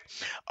when they're like,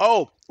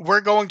 oh, we're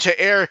going to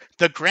air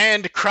the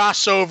grand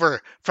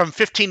crossover from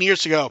 15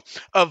 years ago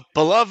of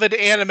beloved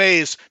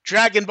animes,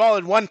 Dragon Ball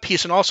and One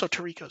Piece, and also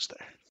Toriko's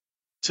there.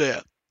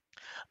 So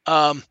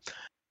yeah.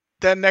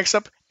 Then next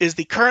up, is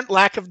the current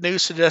lack of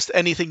news suggest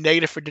anything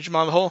negative for Digimon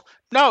on the whole?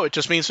 No, it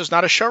just means there's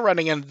not a show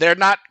running, and they're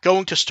not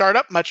going to start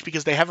up much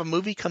because they have a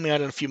movie coming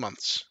out in a few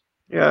months.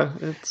 Yeah,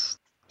 it's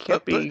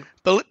can't be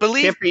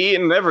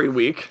eaten every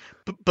week.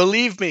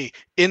 Believe me,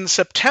 in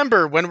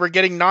September, when we're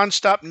getting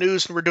nonstop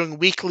news and we're doing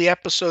weekly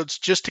episodes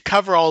just to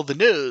cover all the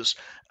news,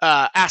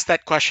 ask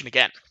that question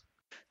again.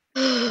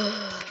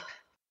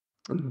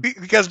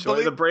 Because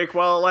enjoy the break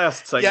while it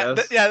lasts, I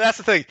guess. Yeah, that's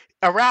the thing.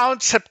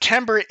 Around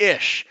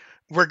September-ish,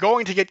 we're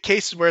going to get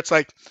cases where it's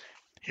like,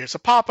 here's a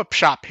pop-up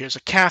shop, here's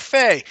a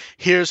cafe,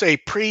 here's a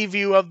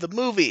preview of the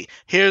movie,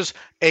 here's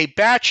a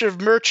batch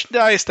of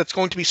merchandise that's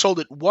going to be sold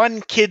at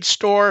one kid's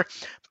store,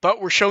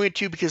 but we're showing it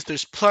to you because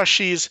there's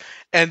plushies,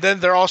 and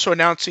then they're also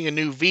announcing a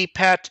new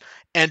V-Pet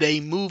and a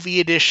movie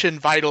edition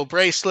Vital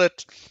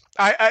bracelet.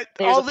 There's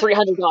a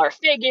 $300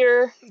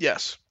 figure.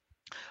 Yes.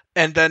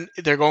 And then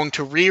they're going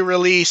to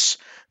re-release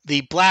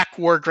the Black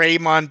War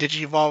Greymon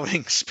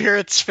Digivolving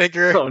Spirits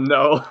figure. Oh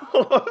no.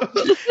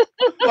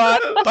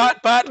 but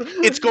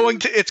it's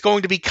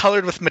going to be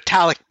colored with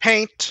metallic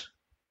paint.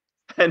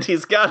 And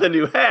he's got a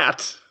new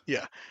hat.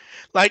 Yeah.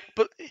 But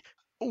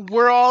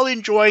we're all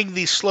enjoying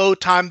the slow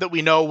time that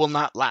we know will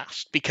not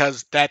last,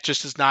 because that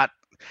just is not.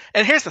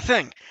 And here's the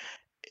thing.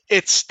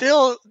 It's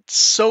still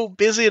so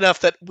busy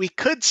enough that we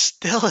could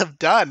still have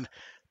done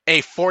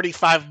a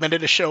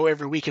 45-minute show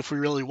every week if we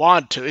really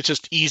want to. It's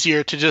just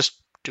easier to just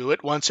do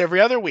it once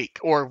every other week,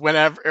 or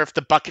whenever. If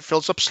the bucket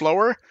fills up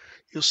slower,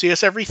 you'll see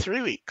us every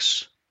 3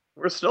 weeks.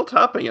 We're still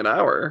topping an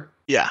hour.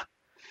 Yeah.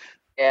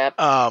 Yeah.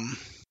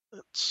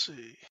 Let's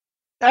see.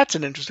 That's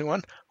an interesting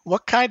one.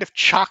 What kind of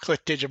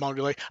chocolate Digimon do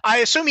you like? I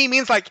assume he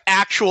means like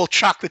actual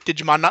chocolate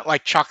Digimon, not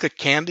like chocolate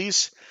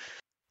candies.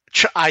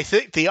 I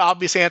think the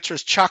obvious answer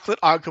is chocolate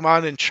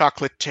Agumon and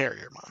chocolate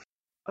Terriermon.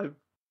 I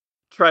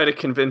try to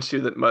convince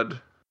you that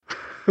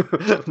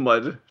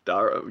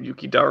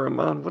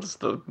Yukidaramon. What is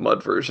the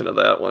mud version of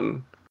that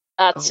one?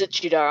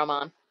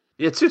 Tsuchidaramon.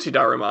 Yeah,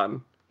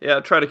 Tsuchidaramon. Yeah,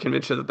 try to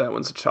convince you that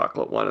one's a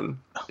chocolate one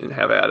and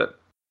have at it.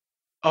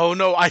 Oh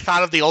no, I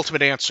thought of the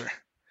ultimate answer.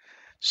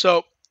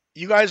 So,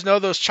 you guys know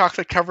those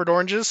chocolate-covered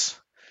oranges?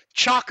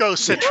 Choco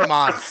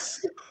Citramon.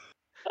 Yes.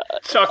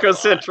 Choco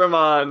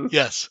Citramon.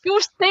 Yes. You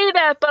say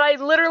that, but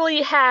I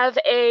literally have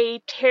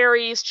a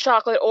Terry's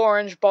chocolate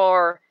orange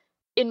bar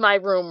in my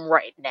room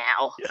right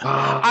now.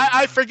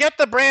 I forget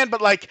the brand,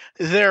 but like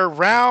they're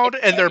round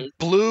and they're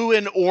blue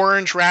and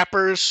orange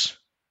wrappers.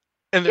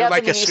 And they're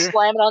like and you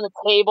slam it on the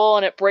table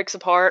and it breaks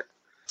apart.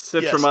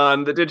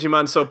 Citramon, the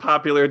Digimon so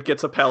popular it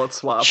gets a palette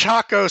swap.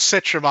 Choco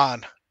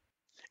Citramon.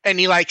 And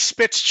he like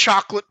spits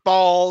chocolate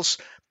balls,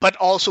 but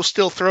also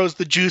still throws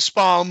the juice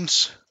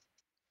bombs.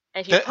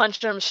 And if you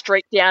punch him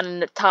straight down in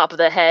the top of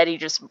the head, he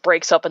just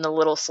breaks up into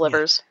little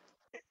slivers.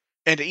 Yeah.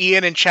 And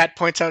Ian in chat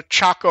points out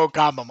Choco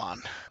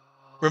Gamamon.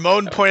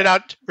 Ramon pointed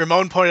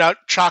out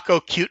Choco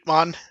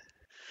Cutemon.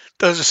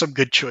 Those are some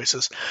good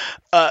choices.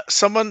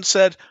 Someone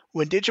said,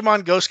 when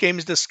Digimon Ghost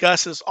Games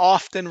discusses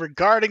often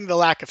regarding the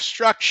lack of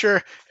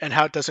structure and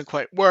how it doesn't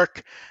quite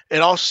work, it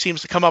also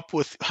seems to come up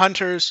with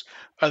hunters.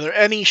 Are there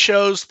any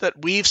shows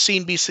that we've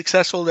seen be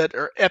successful that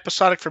are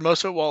episodic for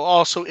most of it while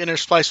also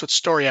interspliced with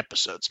story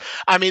episodes?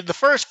 I mean, the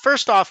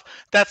first off,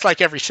 that's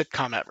like every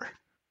sitcom ever.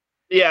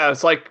 Yeah,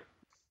 it's like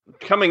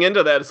coming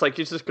into that, it's like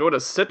you just go to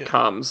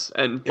sitcoms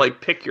and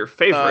like pick your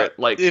favorite.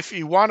 Like if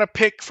you want to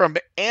pick from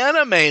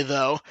anime,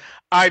 though,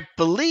 I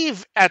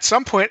believe at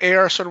some point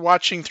AR started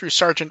watching through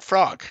Sergeant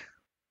Frog.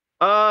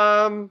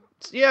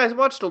 Yeah, I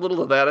watched a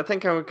little of that. I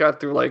think I got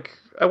through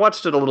I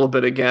watched it a little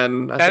bit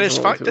again. That is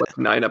like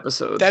 9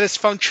 episodes. That is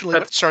functionally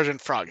what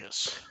Sergeant Frog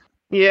is.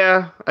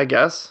 Yeah, I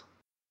guess.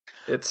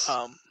 It's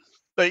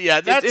but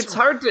yeah, it's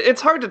hard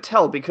to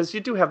tell because you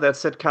do have that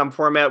sitcom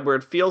format where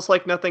it feels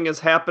like nothing is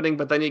happening,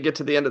 but then you get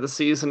to the end of the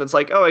season, it's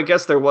like, oh, I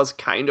guess there was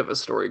kind of a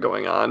story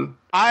going on.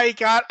 I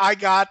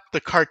got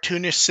the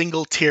cartoonish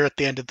single tear at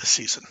the end of the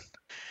season.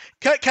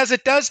 Because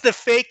it does the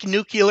fake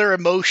nuclear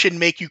emotion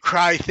make you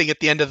cry thing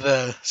at the end of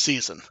the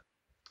season.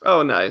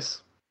 Oh,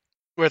 nice.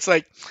 Where it's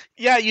like,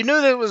 yeah, you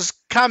knew that it was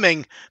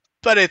coming,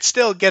 but it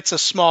still gets a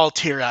small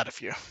tear out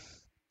of you.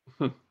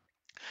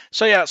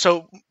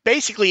 So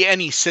basically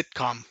any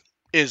sitcom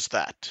is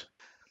that.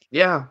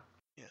 Yeah.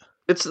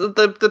 It's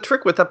the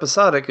trick with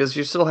episodic is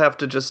you still have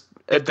to just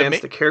advance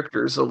the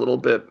characters a little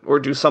bit or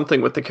do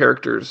something with the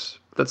characters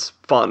that's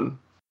fun.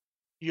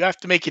 You have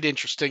to make it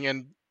interesting,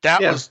 and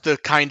that was the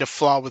kind of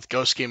flaw with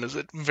Ghost Game, is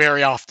it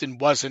very often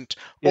wasn't,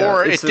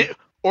 or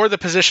or the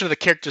position of the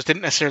characters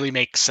didn't necessarily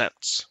make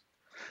sense.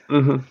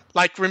 Mm-hmm.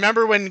 Like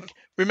remember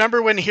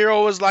when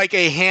Hero was like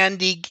a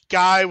handy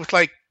guy with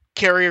like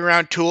carrying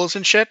around tools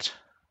and shit,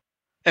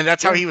 and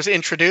that's how he was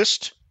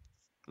introduced.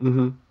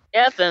 Mm-hmm.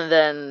 Yep, and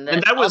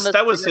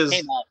that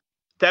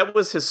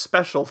was his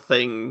special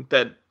thing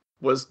that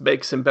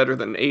makes him better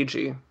than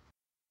AG.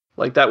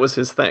 Like that was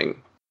his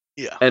thing.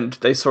 Yeah, and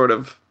they sort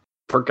of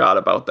forgot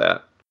about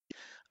that.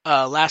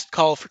 Last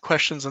call for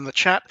questions in the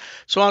chat.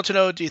 So I want to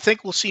know, do you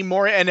think we'll see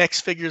more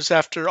NX figures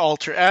after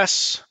Alter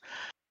S?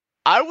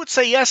 I would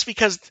say yes,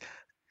 because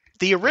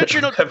The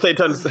original... Have they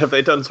done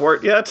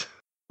Zwart yet?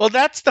 Well,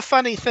 that's the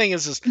funny thing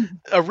is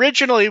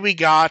originally we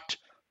got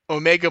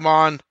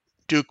Omegamon,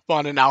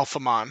 Dukemon, and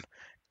Alphamon.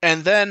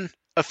 And then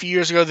a few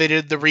years ago they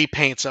did the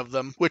repaints of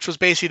them, which was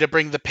basically to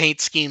bring the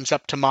paint schemes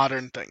up to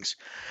modern things.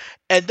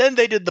 And then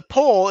they did the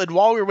poll, and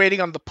while we were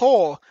waiting on the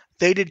poll,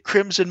 they did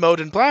Crimson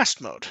Mode and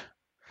Blast Mode.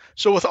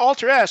 So with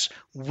Alter S,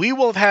 we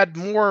will have had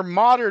more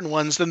modern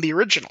ones than the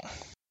original.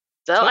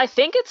 So I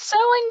think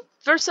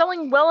they're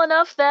selling well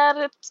enough that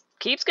it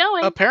keeps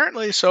going.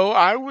 Apparently, so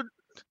I would...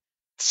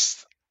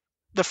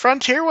 The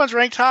Frontier one's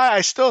ranked high.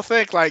 I still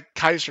think like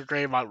Kaiser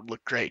Greymon would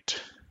look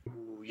great.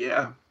 Ooh,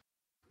 yeah.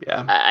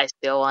 Yeah. I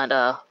still want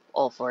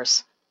All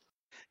Force.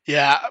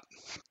 Yeah.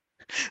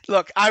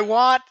 Look, I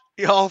want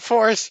All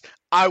Force.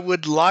 I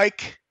would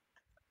like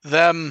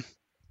them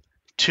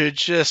to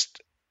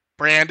just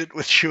brand it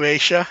with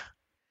Shueisha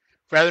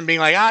rather than being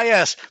like,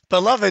 yes,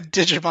 beloved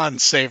Digimon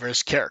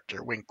Savers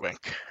character, wink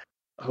wink.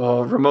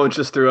 Oh, Ramon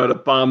just threw out a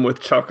bomb with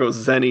Choco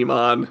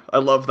Zenimon. I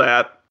love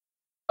that.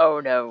 Oh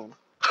no.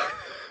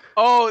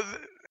 Oh,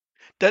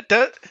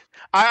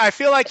 I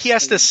feel like he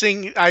has to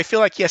sing. I feel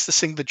like he has to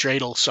sing the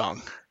Dreidel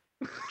song,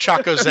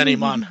 Choco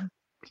Zenimon.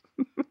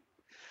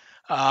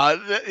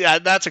 Yeah,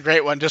 that's a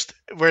great one. Just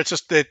where it's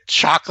just the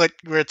chocolate,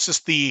 where it's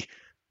just the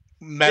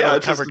metal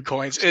covered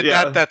coins.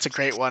 That's a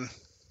great one.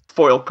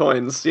 Foil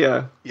coins,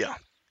 yeah. Yeah.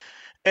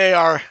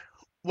 AR,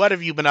 what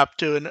have you been up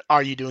to, and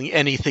are you doing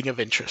anything of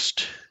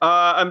interest?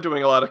 I'm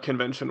doing a lot of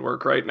convention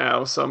work right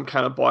now, so I'm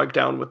kind of bogged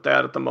down with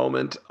that at the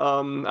moment.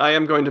 I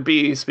am going to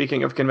be,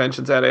 speaking of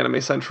conventions, at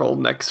Anime Central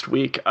next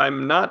week.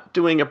 I'm not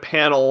doing a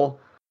panel,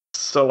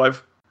 so I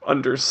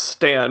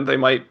understand they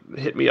might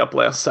hit me up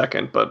last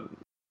second, but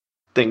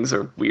things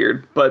are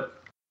weird.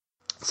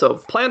 So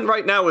plan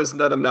right now is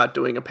that I'm not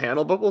doing a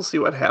panel, but we'll see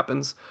what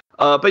happens.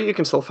 But you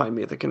can still find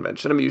me at the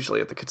convention. I'm usually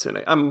at the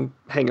Kitsune. I'm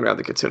hanging around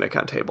the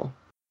KitsuneCon table.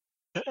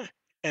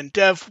 And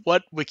Dev,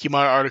 what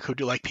Wikimar article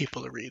do you like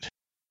people to read?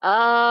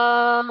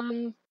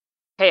 Chaos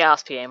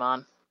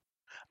Piemon.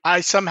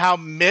 I somehow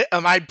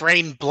my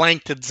brain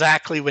blanked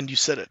exactly when you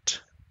said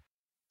it.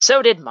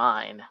 So did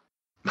mine.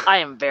 I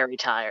am very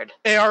tired.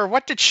 AR,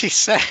 what did she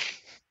say?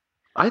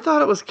 I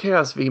thought it was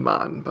Chaos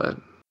Vmon, but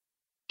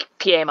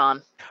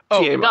Piemon.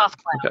 Oh, Goth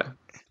Clown.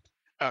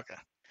 Okay.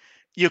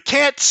 You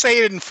can't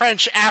say it in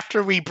French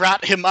after we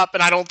brought him up,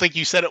 and I don't think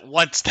you said it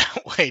once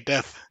that way,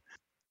 Dev.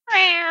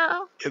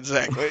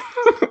 Exactly.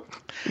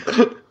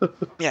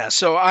 Yeah,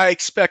 so I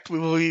expect we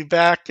will be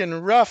back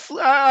in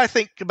roughly, I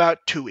think about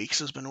 2 weeks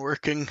has been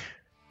working.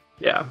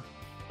 Yeah.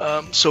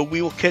 So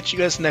we will catch you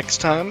guys next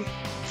time.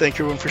 Thank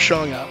you everyone for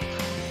showing up,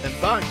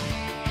 and bye.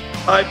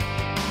 Bye.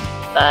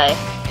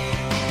 Bye.